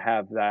lucky to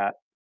have that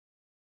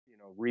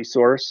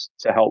resource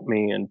to help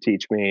me and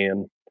teach me,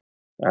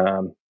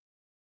 and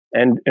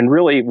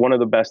really one of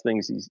the best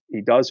things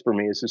he does for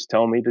me is just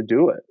tell me to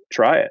do it,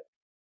 try it.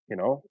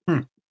 You're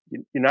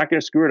not going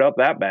to screw it up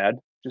that bad.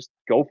 Just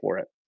go for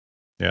it.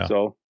 Yeah.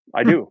 So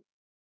I do.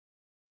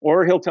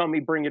 Or he'll tell me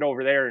bring it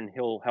over there and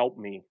he'll help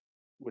me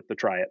with the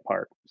try it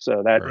part.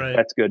 So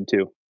that's good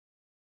too.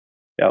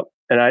 Yep.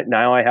 And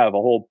now I have a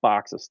whole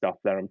box of stuff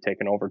that I'm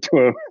taking over to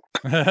him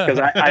because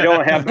I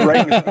don't have the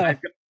right.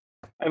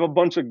 I have a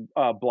bunch of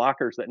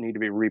blockers that need to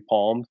be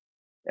repalmed,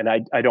 and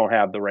I don't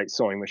have the right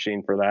sewing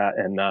machine for that.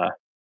 And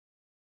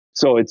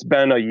so it's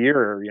been a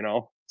year,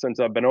 since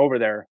I've been over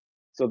there.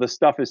 So the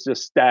stuff is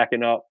just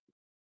stacking up,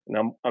 and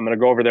I'm going to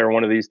go over there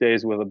one of these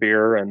days with a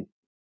beer and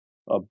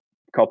a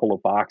couple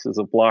of boxes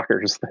of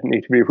blockers that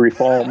need to be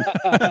repalmed.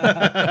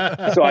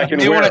 So I can.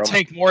 You want to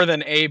take more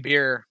than a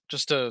beer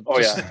just to. Oh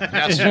yeah.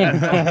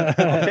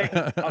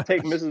 I'll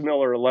take Mrs.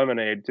 Miller a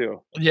lemonade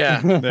too. Yeah.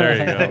 There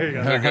you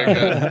go.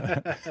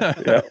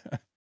 Good. Yeah.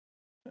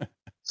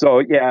 So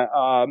yeah,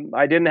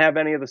 I didn't have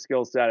any of the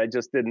skill set. I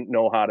just didn't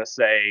know how to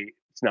say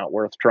it's not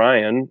worth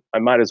trying. I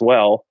might as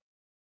well.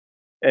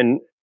 And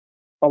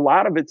a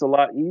lot of it's a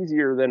lot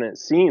easier than it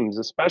seems,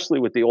 especially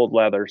with the old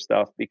leather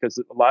stuff, because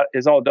a lot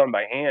is all done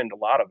by hand, a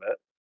lot of it,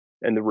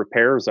 and the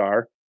repairs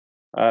are.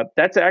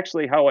 That's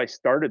actually how I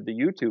started the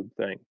YouTube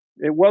thing.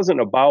 It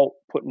wasn't about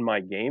putting my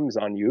games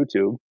on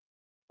YouTube.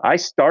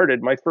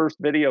 My first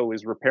video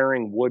was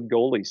repairing wood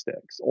goalie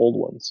sticks, old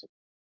ones.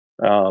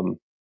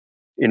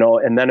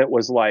 And then it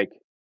was like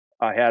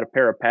I had a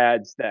pair of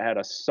pads that had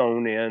a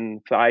sewn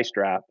in thigh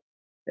strap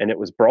and it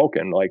was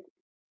broken. Like,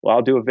 well,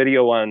 I'll do a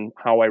video on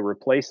how I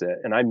replace it.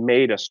 And I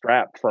made a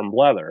strap from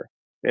leather.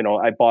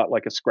 I bought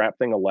like a scrap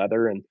thing of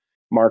leather and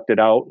marked it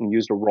out and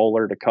used a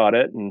roller to cut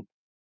it. And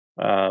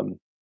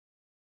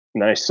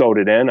then I sewed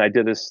it in. I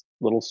did this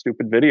little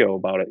stupid video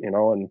about it,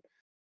 and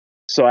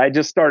so I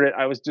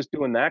was just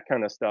doing that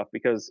kind of stuff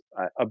because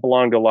I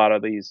belong to a lot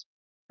of these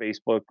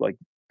Facebook like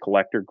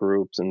collector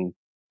groups and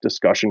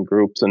discussion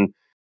groups, and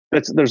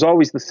there's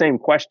always the same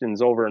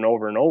questions over and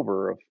over and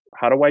over of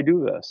how do I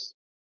do this?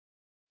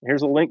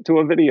 Here's a link to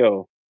a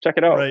video. Check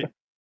it out. Right.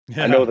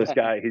 I know this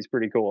guy. He's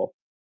pretty cool.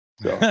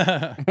 So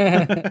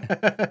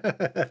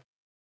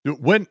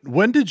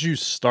when did you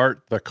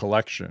start the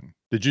collection?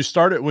 Did you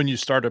start it when you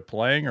started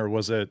playing, or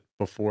was it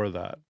before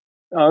that?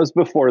 it was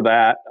before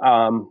that.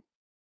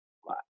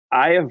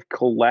 I have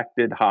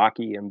collected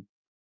hockey and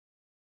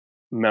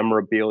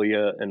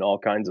memorabilia and all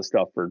kinds of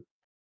stuff for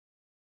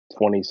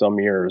 20 some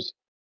years.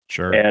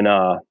 Sure. And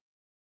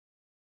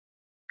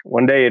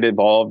one day it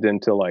evolved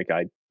into like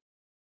I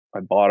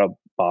bought a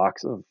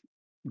box of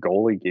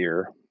goalie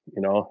gear,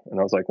 and I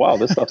was like, wow,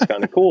 this stuff's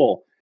kind of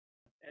cool.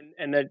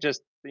 And then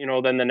just,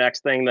 then the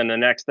next thing,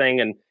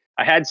 and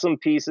I had some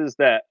pieces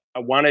that I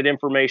wanted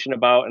information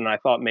about, and I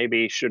thought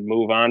maybe should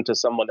move on to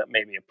someone that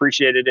maybe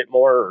appreciated it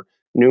more or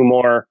knew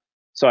more.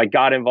 So I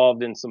got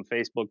involved in some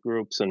Facebook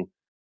groups, and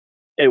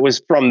it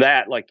was from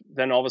that, like,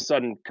 then all of a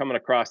sudden coming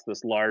across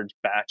this large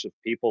batch of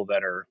people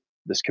that are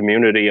this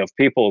community of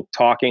people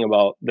talking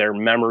about their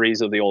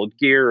memories of the old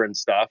gear and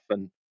stuff.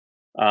 And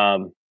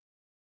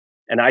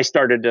I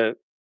started to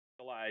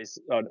realize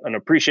an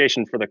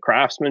appreciation for the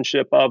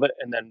craftsmanship of it.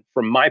 And then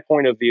from my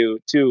point of view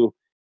too,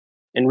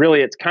 and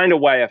really it's kind of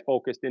why I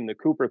focused in the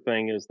Cooper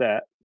thing, is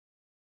that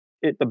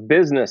the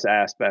business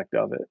aspect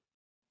of it.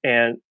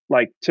 And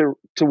like to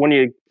when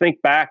you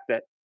think back,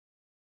 that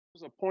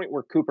there was a point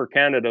where Cooper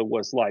Canada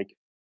was like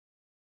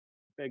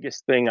the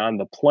biggest thing on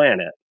the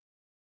planet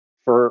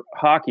for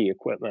hockey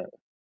equipment.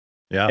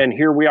 Yeah. And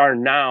here we are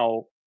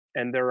now,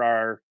 and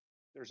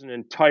there's an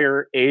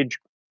entire age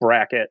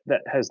bracket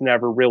that has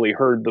never really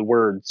heard the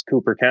words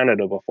Cooper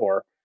Canada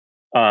before,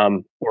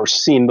 or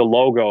seen the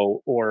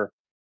logo, or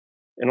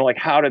like,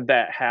 how did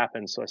that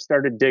happen? So I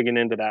started digging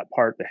into that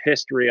part, the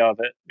history of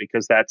it,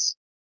 because that's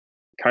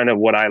kind of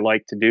what I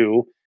like to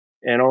do,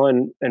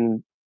 and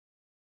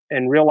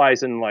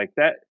realizing like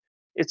that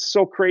it's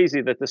so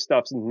crazy that this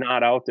stuff's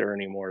not out there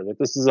anymore, that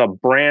this is a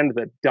brand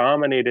that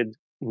dominated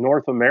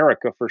North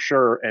America for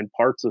sure and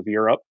parts of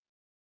Europe,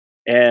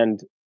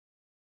 and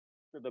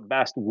the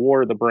best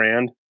wore the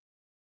brand,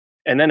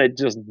 and then it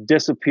just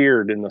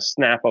disappeared in the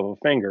snap of a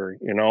finger.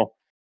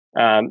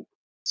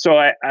 So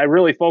I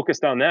really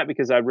focused on that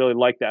because I really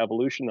like the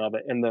evolution of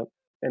it and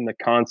the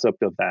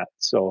concept of that.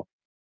 So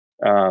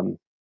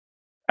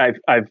I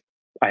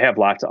have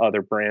lots of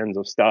other brands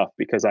of stuff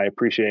because I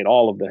appreciate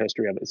all of the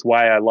history of it. It's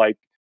why I like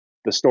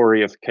the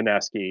story of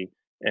Konecki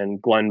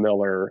and Glenn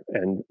Miller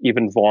and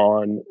even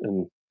Vaughn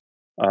and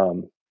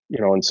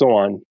and so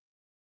on.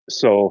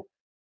 So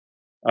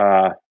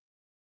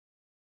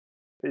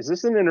is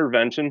this an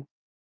intervention?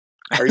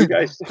 Are you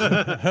guys?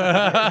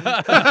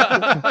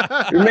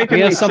 You're making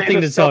we have me something say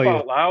to this tell stuff you.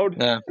 out loud.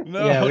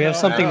 Yeah, we have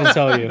something to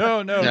tell you.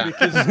 No, Yeah.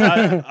 because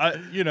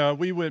I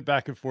we went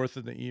back and forth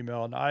in the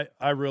email, and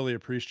I really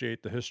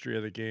appreciate the history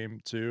of the game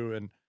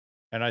too,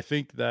 and I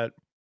think that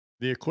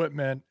the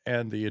equipment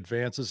and the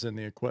advances in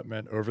the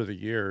equipment over the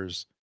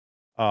years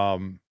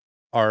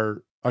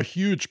are a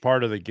huge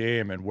part of the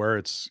game and where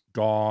it's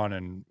gone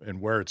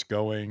and where it's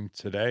going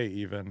today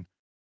even.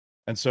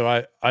 And so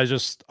I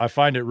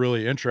find it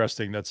really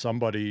interesting that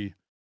somebody,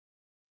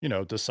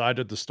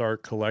 decided to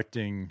start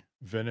collecting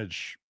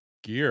vintage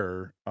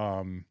gear,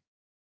 and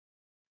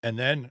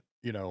then,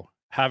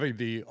 having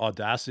the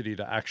audacity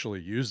to actually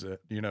use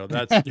it.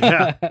 That's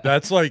Yeah.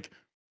 that's like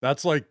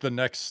the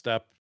next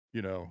step,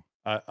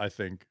 I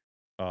think,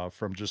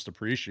 from just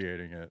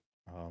appreciating it.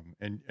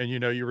 And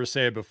you were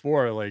saying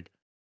before, like,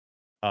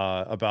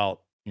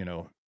 about,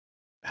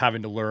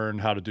 having to learn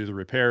how to do the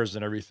repairs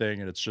and everything,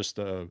 and it's just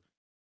a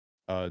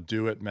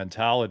do it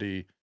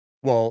mentality.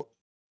 Well,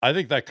 I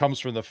think that comes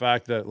from the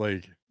fact that,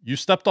 like, you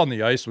stepped on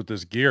the ice with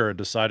this gear and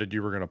decided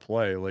you were going to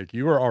play. Like,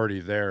 you were already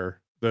there.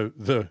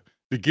 The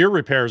gear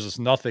repairs is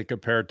nothing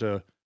compared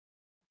to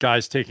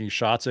guys taking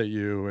shots at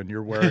you and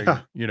you're wearing,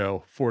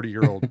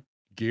 40-year-old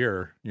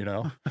gear,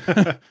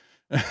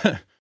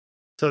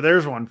 So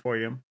there's one for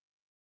you.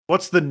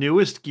 What's the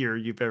newest gear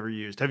you've ever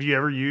used? Have you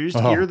ever used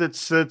Oh. gear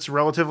that's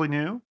relatively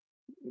new?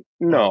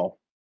 No.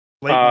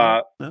 Late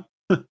model? No?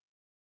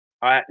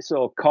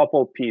 So a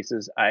couple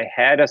pieces. I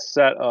had a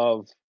set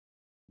of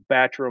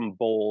Batrum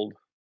Bold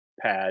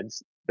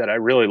pads that I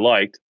really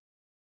liked.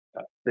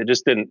 They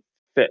just didn't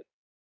fit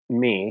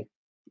me,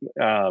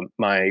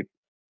 my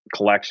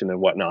collection and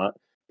whatnot.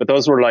 But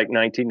those were like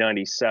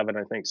 1997,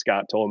 I think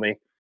Scott told me.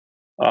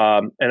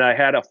 And I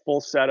had a full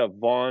set of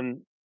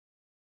Vaughn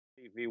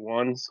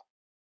V1s,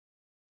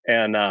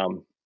 and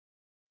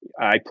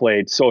I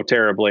played so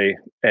terribly,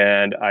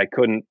 and I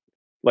couldn't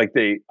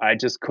I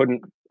just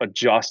couldn't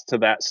adjust to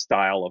that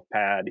style of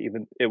pad.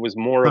 Even it was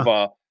more of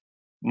a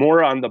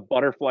more on the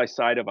butterfly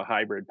side of a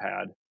hybrid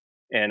pad,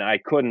 and I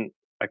couldn't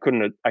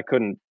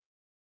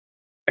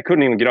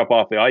even get up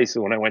off the ice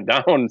when I went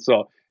down.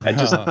 So I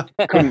just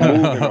couldn't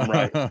move in them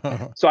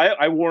right. So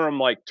I wore them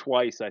like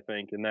twice, I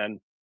think, and then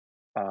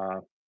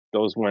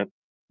those went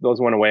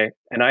away.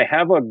 And I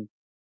have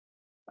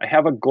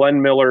a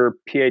Glenn Miller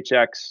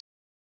PHX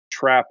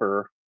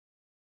Trapper.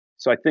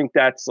 So I think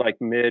that's like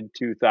mid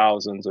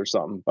 2000s or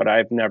something, but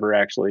I've never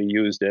actually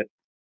used it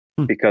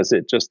because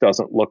it just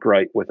doesn't look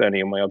right with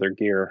any of my other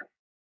gear.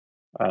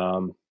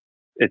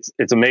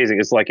 It's amazing.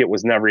 It's like it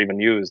was never even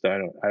used. I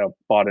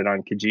bought it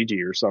on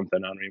Kijiji or something.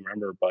 I don't even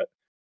remember, but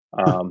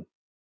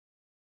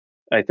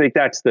I think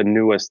that's the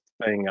newest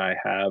thing I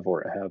have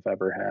or have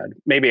ever had.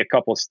 Maybe a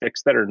couple of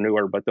sticks that are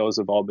newer, but those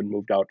have all been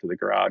moved out to the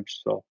garage.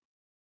 So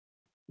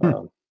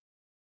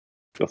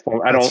the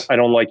foam, I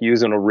don't like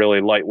using a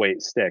really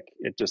lightweight stick.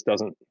 It just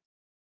doesn't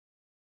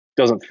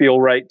feel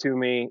right to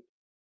me.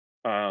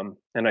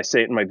 And I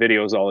say it in my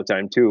videos all the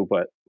time too,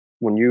 but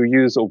when you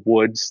use a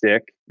wood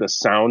stick, the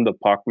sound the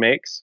puck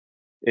makes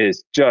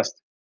is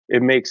just,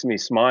 it makes me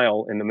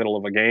smile in the middle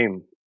of a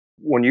game.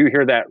 When you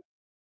hear that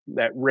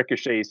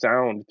ricochet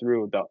sound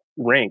through the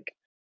rink,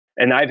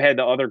 and I've had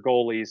the other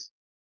goalies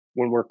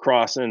when we're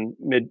crossing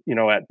mid,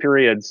 at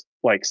periods,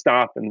 like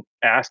stop and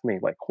ask me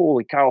like,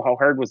 holy cow, how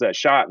hard was that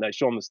shot? And I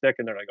show them the stick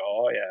and they're like,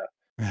 oh yeah.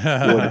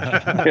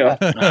 Wood. Yeah.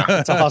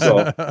 That's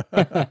awesome.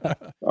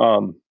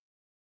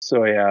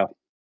 So yeah,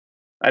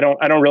 I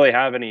don't really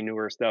have any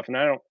newer stuff, and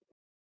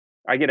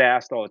I get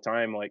asked all the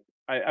time, like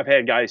I've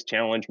had guys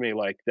challenge me,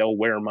 like they'll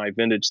wear my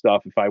vintage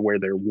stuff if I wear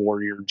their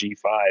Warrior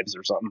G5s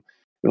or something.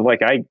 They're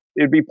like,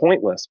 it'd be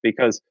pointless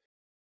because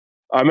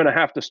I'm going to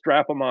have to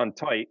strap them on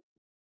tight,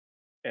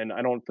 and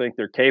I don't think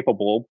they're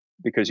capable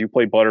because you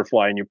play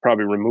butterfly and you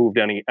probably removed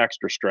any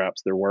extra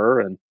straps there were.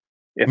 And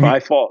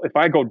if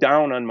I go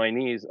down on my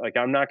knees, like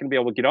I'm not going to be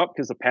able to get up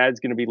because the pad's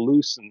going to be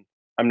loose and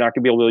I'm not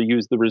going to be able to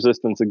use the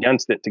resistance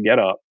against it to get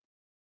up.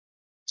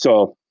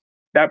 So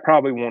that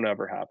probably won't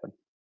ever happen.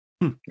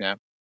 Yeah.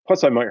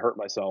 Plus, I might hurt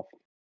myself.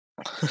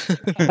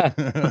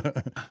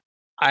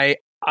 I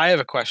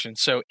have a question.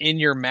 So, in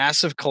your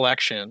massive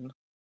collection,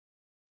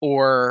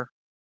 or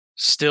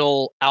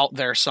still out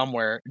there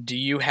somewhere, do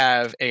you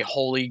have a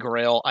holy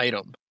grail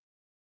item?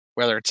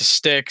 Whether it's a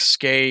stick,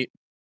 skate,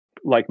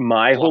 like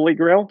my holy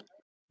grail,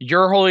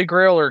 your holy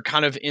grail, or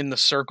kind of in the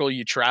circle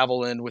you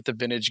travel in with the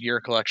vintage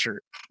gear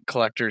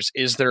collectors,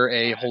 is there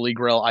a holy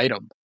grail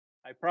item?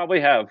 I probably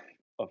have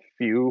a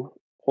few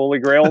holy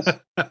grails.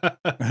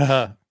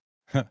 I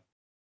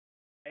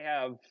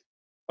have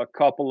a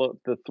couple of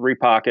the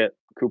 3-pocket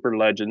Cooper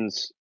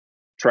Legends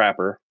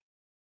Trapper,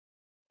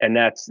 and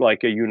that's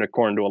like a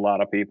unicorn to a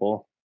lot of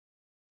people.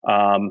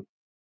 I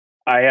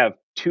have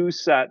 2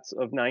 sets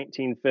of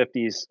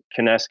 1950s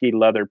Kineski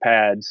leather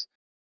pads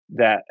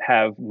that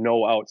have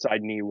no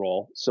outside knee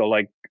roll. So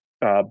like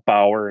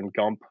Bauer and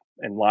Gump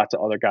and lots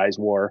of other guys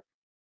wore.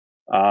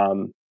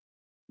 So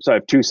I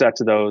have 2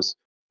 sets of those.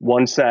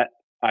 1 set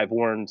I've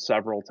worn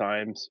several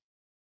times.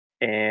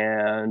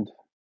 And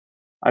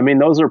I mean,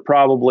 those are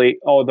probably,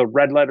 the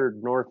red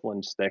lettered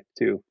Northland stick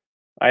too.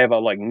 I have a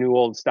like new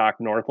old stock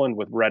Northland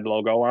with red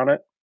logo on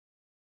it.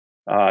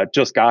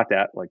 Just got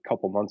that like a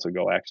couple months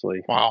ago,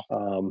 actually.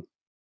 Wow.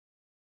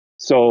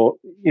 So,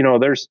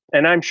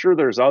 and I'm sure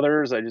there's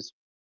others. I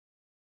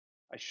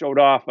showed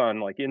off on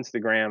like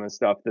Instagram and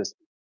stuff, this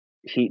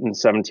Heaton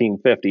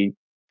 1750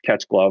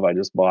 catch glove I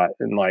just bought.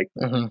 And like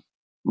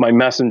my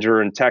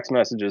messenger and text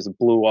messages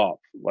blew up.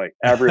 Like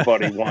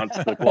everybody wants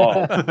the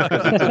glove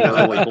because it's an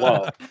early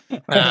glove.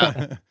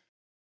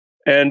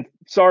 And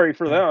sorry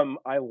for them.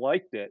 I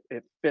liked it.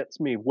 It fits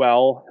me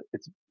well.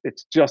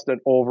 It's just an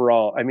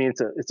overall, I mean,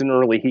 it's an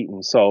early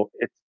Heaton. So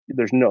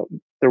there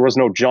was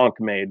no junk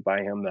made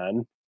by him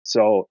then.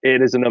 So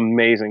it is an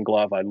amazing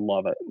glove. I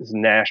love it. It's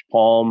Nash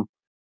palm.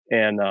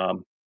 And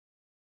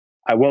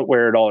I won't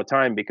wear it all the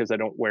time because I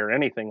don't wear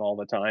anything all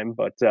the time,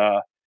 but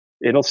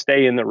it'll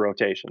stay in the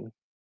rotation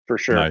for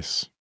sure.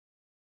 Nice.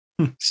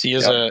 See,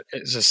 as a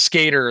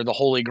skater, the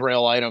holy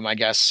grail item, I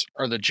guess,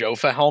 are the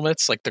Jofa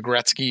helmets, like the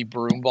Gretzky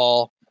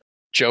broomball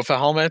Jofa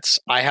helmets.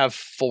 I have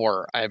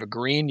 4. I have a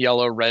green,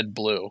 yellow, red,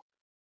 blue.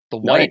 The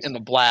white and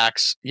the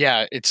blacks,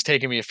 yeah, it's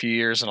taken me a few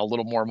years and a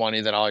little more money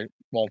than I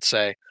won't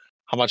say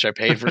how much I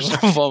paid for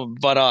some of them.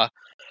 But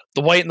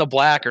the white and the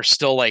black are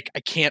still like, I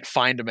can't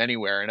find them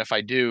anywhere. And if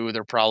I do,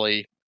 they're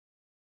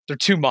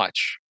too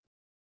much.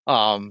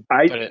 I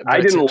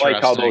didn't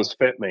like how those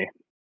fit me.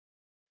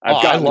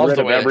 I've gotten rid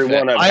of every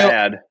one I've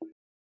had.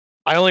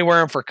 I only wear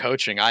them for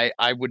coaching. I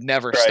would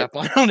never step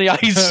on the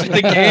ice in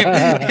the game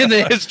in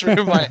the history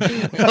of my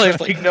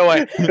life. Like, no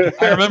way.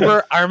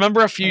 I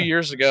remember a few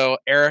years ago,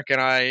 Eric and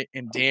I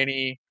and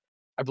Danny,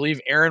 I believe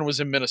Aaron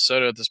was in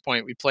Minnesota at this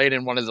point. We played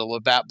in one of the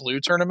Labatt Blue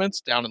tournaments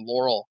down in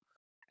Laurel,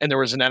 and there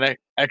was an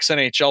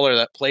ex-NHLer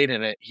that played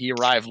in it. He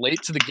arrived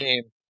late to the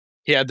game.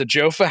 He had the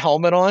Jofa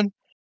helmet on,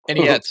 and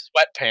he had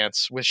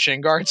sweatpants with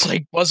shin guards.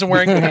 Like, wasn't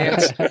wearing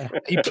pants.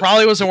 He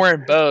probably wasn't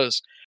wearing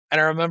bows. And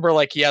I remember,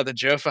 like, the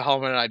Jofa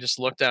helmet, and I just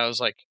looked at it. I was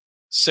like,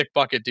 sick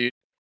bucket, dude.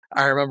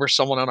 I remember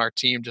someone on our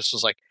team just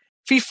was like,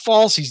 if he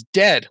falls, he's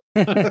dead.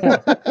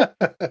 I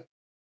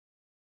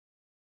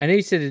know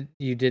you said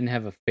you didn't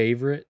have a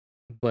favorite,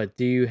 but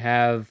do you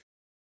have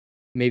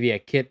maybe a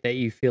kit that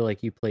you feel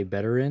like you play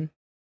better in?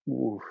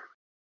 Oof.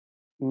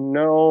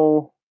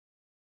 No.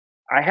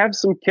 I have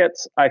some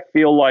kits I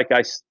feel like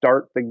I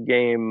start the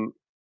game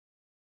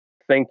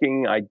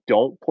thinking I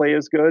don't play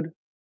as good.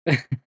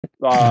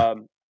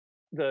 The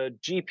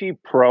GP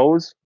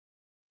Pros,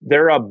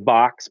 they're a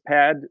box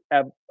pad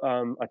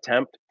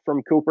attempt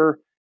from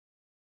Cooper,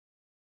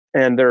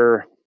 and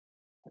they're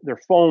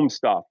foam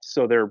stuffed,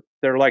 so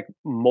they're like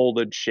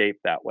molded shape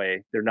that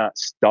way. They're not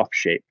stuff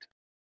shaped,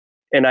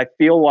 and I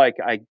feel like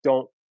I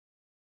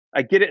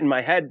get it in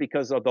my head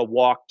because of the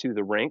walk to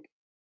the rink.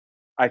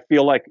 I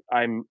feel like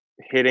I'm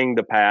hitting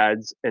the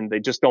pads and they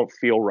just don't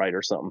feel right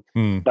or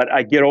something. But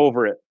I get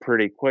over it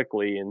pretty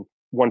quickly, and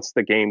once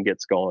the game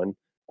gets going,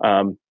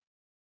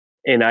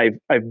 and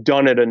I've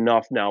done it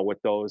enough now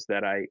with those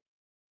that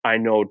I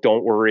know,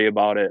 don't worry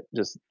about it.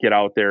 Just get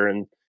out there,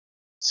 and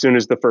as soon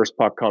as the first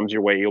puck comes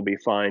your way, you'll be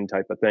fine,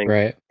 type of thing.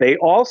 Right. They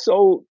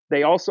also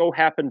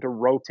happen to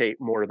rotate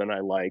more than I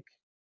like,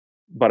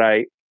 but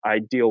I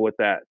deal with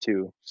that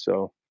too.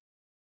 So,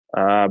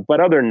 but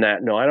other than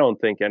that, no, I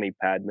don't think any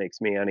pad makes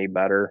me any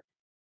better.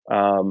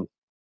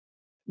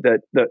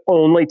 The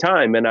only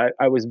time, and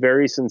I was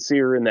very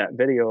sincere in that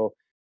video,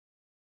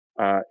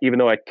 even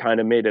though I kind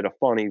of made it a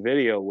funny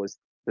video, was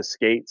the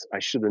skates. I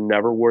should have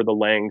never wore the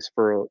Langs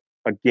for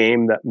a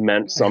game that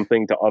meant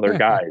something to other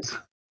guys.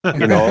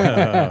 You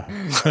know,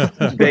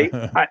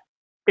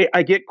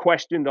 I get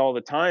questioned all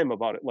the time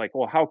about it. Like,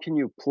 well, how can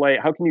you play?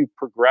 How can you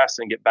progress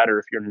and get better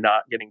if you're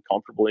not getting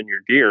comfortable in your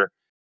gear?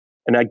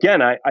 And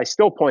again, I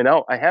still point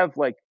out, I have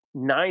like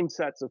 9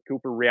 sets of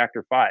Cooper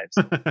Reactor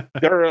 5s.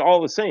 They're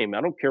all the same.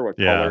 I don't care what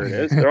color it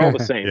is. They're all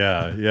the same.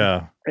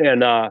 Yeah.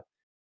 And I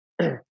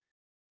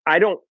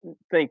don't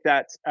think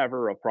that's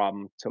ever a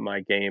problem to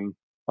my game.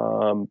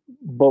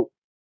 But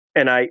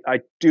I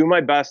do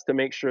my best to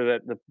make sure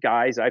that the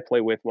guys I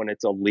play with, when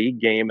it's a league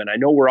game, and I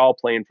know we're all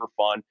playing for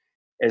fun,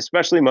 and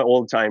especially my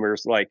old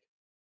timers, like,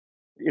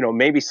 you know,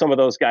 maybe some of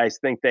those guys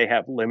think they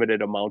have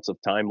limited amounts of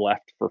time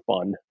left for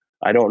fun.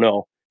 I don't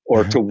know,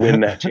 or to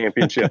win that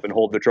championship and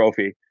hold the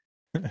trophy.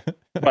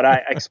 But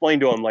I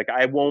explained to them, like,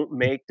 I won't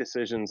make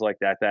decisions like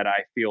that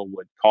I feel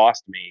would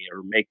cost me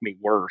or make me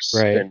worse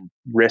and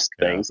risk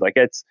things. Like,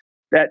 it's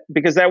that,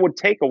 because that would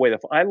take away the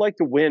fun. I like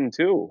to win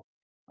too.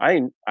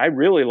 I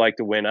really like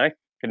to win. I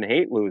can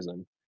hate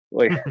losing.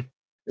 Like,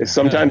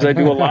 sometimes I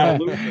do a lot of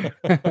losing.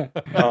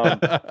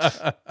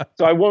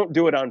 So I won't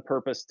do it on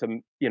purpose to,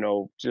 you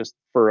know, just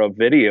for a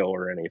video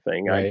or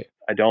anything. Right.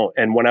 I don't.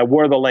 And when I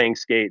wore the Lang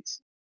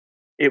skates,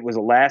 it was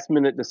a last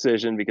minute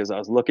decision because I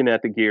was looking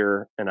at the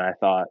gear and I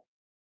thought,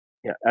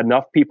 yeah,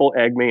 enough people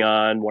egg me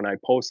on when I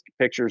post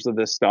pictures of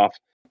this stuff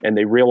and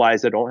they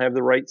realize I don't have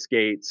the right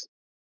skates.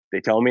 They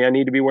tell me I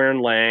need to be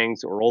wearing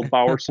Langs or Old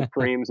Bauer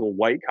Supremes with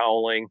white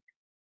cowling.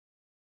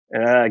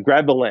 And I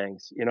grabbed the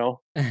Langs, you know.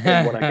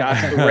 And when I got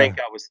to the rink,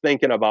 I was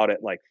thinking about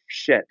it like,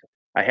 shit,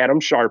 I had them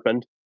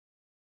sharpened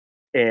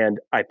and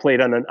I played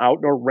on an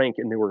outdoor rink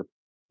and they were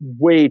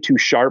way too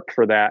sharp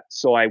for that.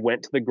 So I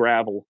went to the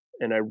gravel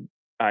and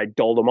I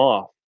dulled them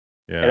off.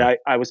 Yeah. And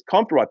I was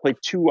comfortable. I played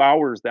 2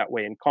 hours that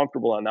way and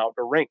comfortable on the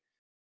outdoor rink.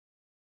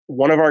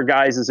 One of our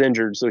guys is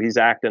injured, so he's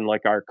acting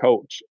like our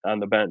coach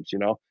on the bench, you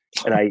know.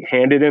 And I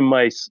handed him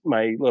my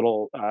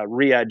little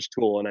re-edge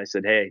tool, and I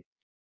said, "Hey,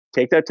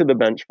 take that to the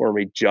bench for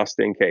me, just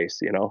in case,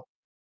 you know."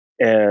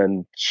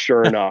 And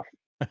sure enough,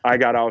 I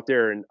got out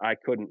there and I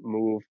couldn't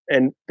move.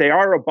 And they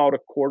are about a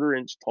 1/4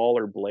 inch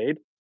taller blade,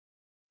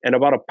 and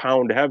about a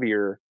pound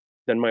heavier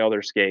than my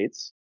other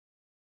skates.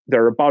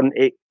 They're about an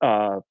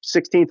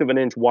 16th of an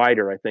inch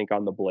wider, I think,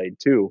 on the blade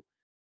too.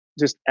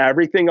 Just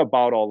everything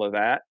about all of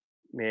that,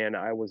 man,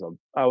 I was a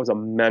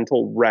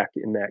mental wreck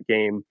in that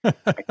game.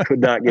 I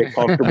could not get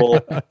comfortable.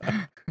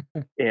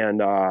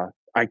 And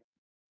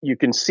you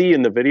can see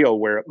in the video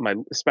where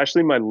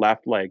especially my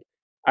left leg,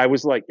 I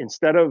was like,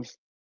 instead of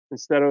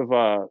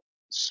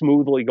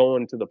smoothly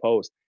going to the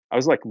post, I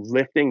was like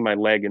lifting my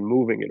leg and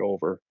moving it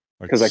over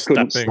because I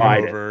couldn't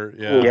slide it.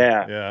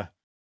 Yeah.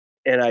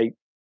 And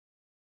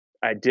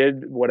I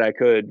did what I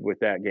could with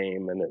that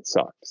game, and it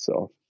sucked.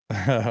 So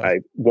I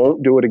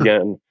won't do it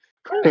again.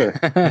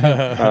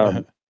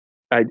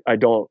 I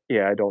don't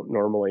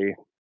normally.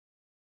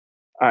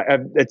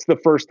 It's the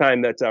first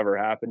time that's ever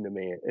happened to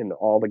me in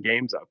all the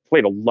games. I've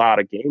played a lot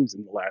of games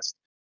in the last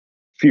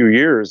few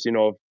years, you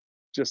know,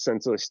 just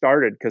since I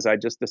started, because I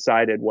just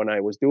decided when I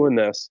was doing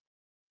this,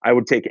 I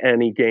would take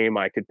any game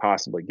I could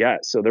possibly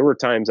get. So there were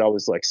times I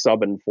was like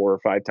subbing 4 or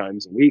 5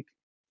 times a week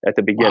at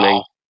the beginning.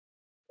 Wow.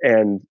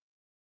 And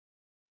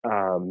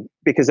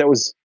because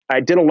I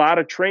did a lot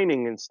of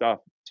training and stuff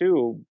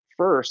too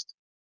first.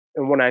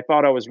 And when I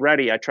thought I was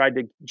ready, I tried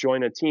to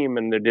join a team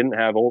and they didn't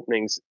have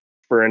openings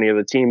for any of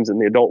the teams in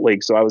the adult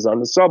league. So I was on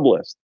the sub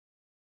list.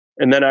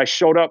 And then I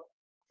showed up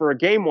for a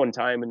game one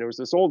time and there was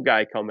this old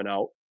guy coming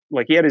out.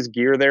 Like, he had his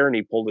gear there and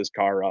he pulled his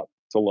car up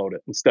to load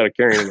it instead of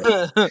carrying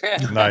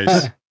it.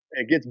 Nice.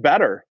 It gets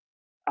better.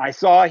 I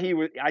saw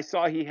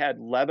he had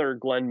leather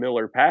Glenn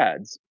Miller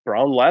pads,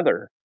 brown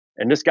leather.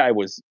 And this guy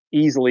was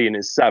easily in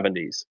his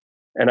 70s.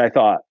 And I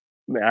thought,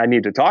 man, I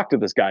need to talk to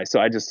this guy.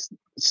 So I just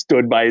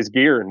stood by his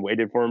gear and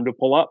waited for him to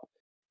pull up.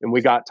 And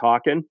we got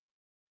talking.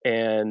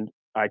 And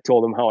I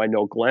told him how I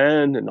know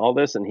Glenn and all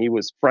this. And he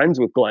was friends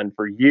with Glenn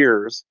for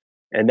years.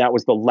 And that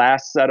was the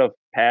last set of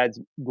pads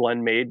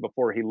Glenn made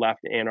before he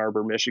left Ann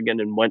Arbor, Michigan,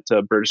 and went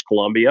to British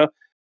Columbia.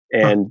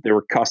 And they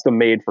were custom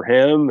made for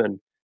him. And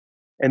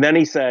then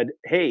he said,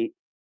 "Hey,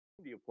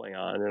 who do you play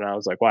on?" And I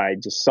was like, "Well, I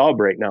just sub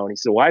right now." And he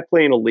said, "Well, I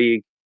play in a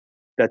league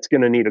that's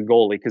going to need a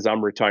goalie because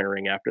I'm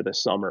retiring after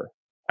this summer.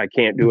 I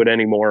can't do it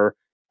anymore.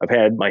 I've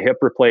had my hip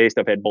replaced.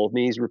 I've had both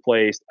knees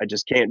replaced. I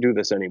just can't do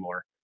this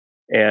anymore."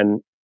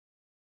 And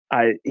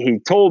he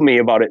told me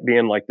about it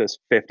being like this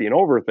 50 and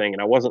over thing,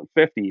 and I wasn't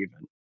 50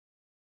 even.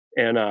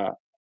 And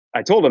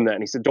I told him that,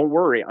 and he said, "Don't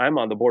worry, I'm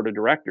on the board of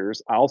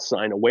directors. I'll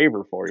sign a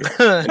waiver for you."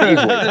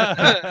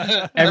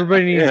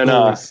 Everybody needs And,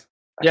 goalies.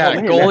 Yeah,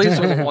 man, goalies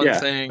are the one yeah.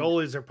 thing.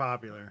 Goalies are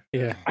popular.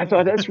 Yeah. I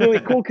thought that's really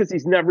cool because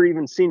he's never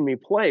even seen me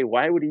play.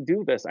 Why would he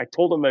do this? I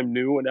told him I'm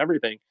new and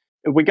everything.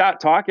 And we got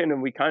talking,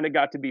 and we kind of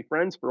got to be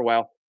friends for a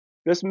while.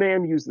 This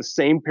man used the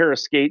same pair of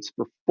skates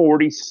for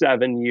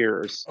 47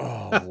 years.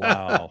 Oh,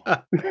 wow.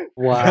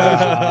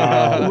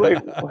 Wow.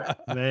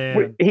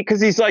 Man. Because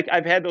he's like,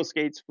 "I've had those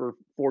skates for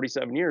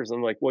 47 years.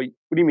 I'm like, "Well,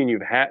 what do you mean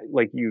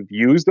you've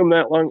used them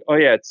that long?" "Oh,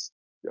 yeah, it's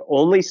the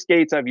only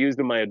skates I've used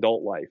in my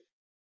adult life."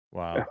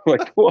 Wow. I'm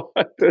like, "What?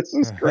 This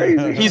is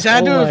crazy." He's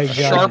had to Oh my have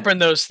God.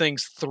 sharpened those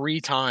things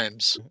 3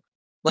 times.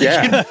 Like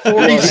Yeah. in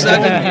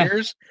 47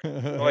 years.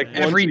 Like once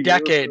Every a year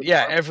decade. for-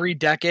 Yeah, every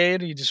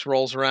decade he just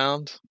rolls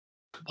around.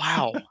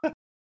 Wow.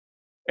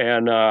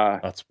 And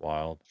That's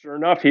wild. sure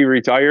enough, he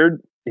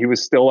retired. He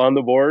was still on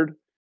the board,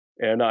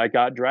 and I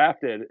got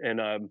drafted. And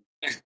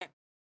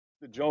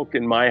the joke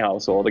in my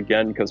household,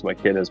 again, because my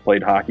kid has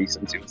played hockey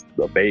since he was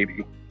a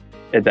baby,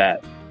 is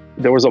that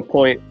there was a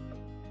point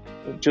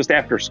just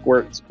after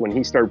squirts when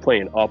he started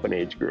playing up an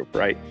age group,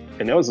 right?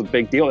 And that was a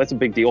big deal. That's a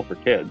big deal for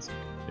kids.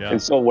 Yeah.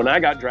 And so when I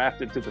got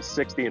drafted to the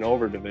 60 and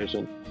over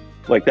division,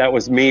 like that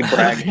was me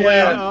bragging.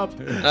 Yeah.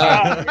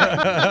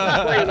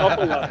 Playing up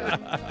a level.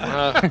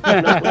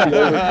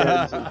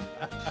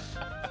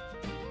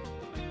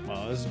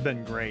 Well, this has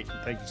been great.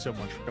 Thank you so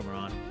much for coming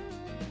on.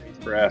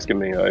 Thanks for asking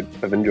me.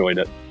 I've enjoyed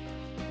it.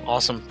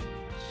 Awesome.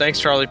 Thanks,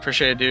 Charlie.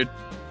 Appreciate it, dude.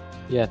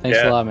 Yeah, thanks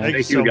a lot, man. Thank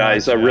Thank you you so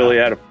guys. much, I really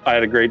had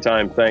a great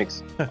time.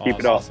 Thanks. Keep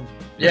it up. Awesome.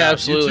 Yeah,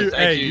 absolutely. You too.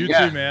 Thank Hey, you. you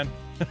Yeah, too, man.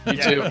 You too.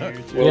 Yeah,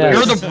 you too.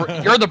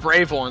 Yeah. You're the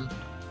brave one.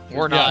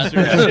 We're not.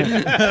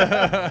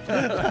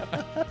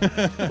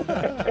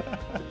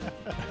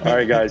 All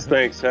right, guys.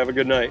 Thanks. Have a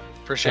good night.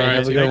 Appreciate All right, it.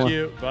 have a good Thank one.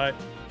 you. Bye.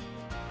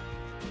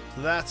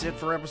 So that's it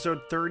for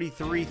episode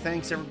 33.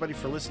 Thanks everybody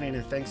for listening,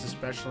 and thanks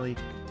especially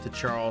to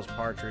Charles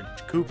Partridge,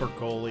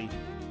 CooperGoalie,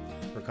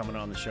 for coming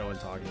on the show and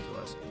talking to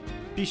us.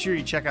 Be sure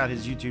you check out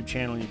his YouTube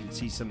channel. You can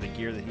see some of the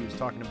gear that he was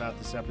talking about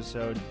this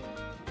episode.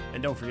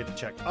 And don't forget to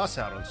check us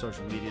out on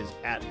social medias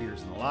at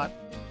Beers in the Lot.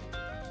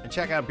 And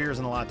check out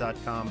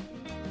beersinthelot.com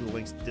for the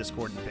links to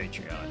Discord and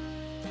Patreon.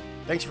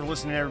 Thanks for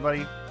listening,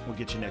 everybody. We'll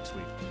get you next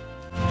week.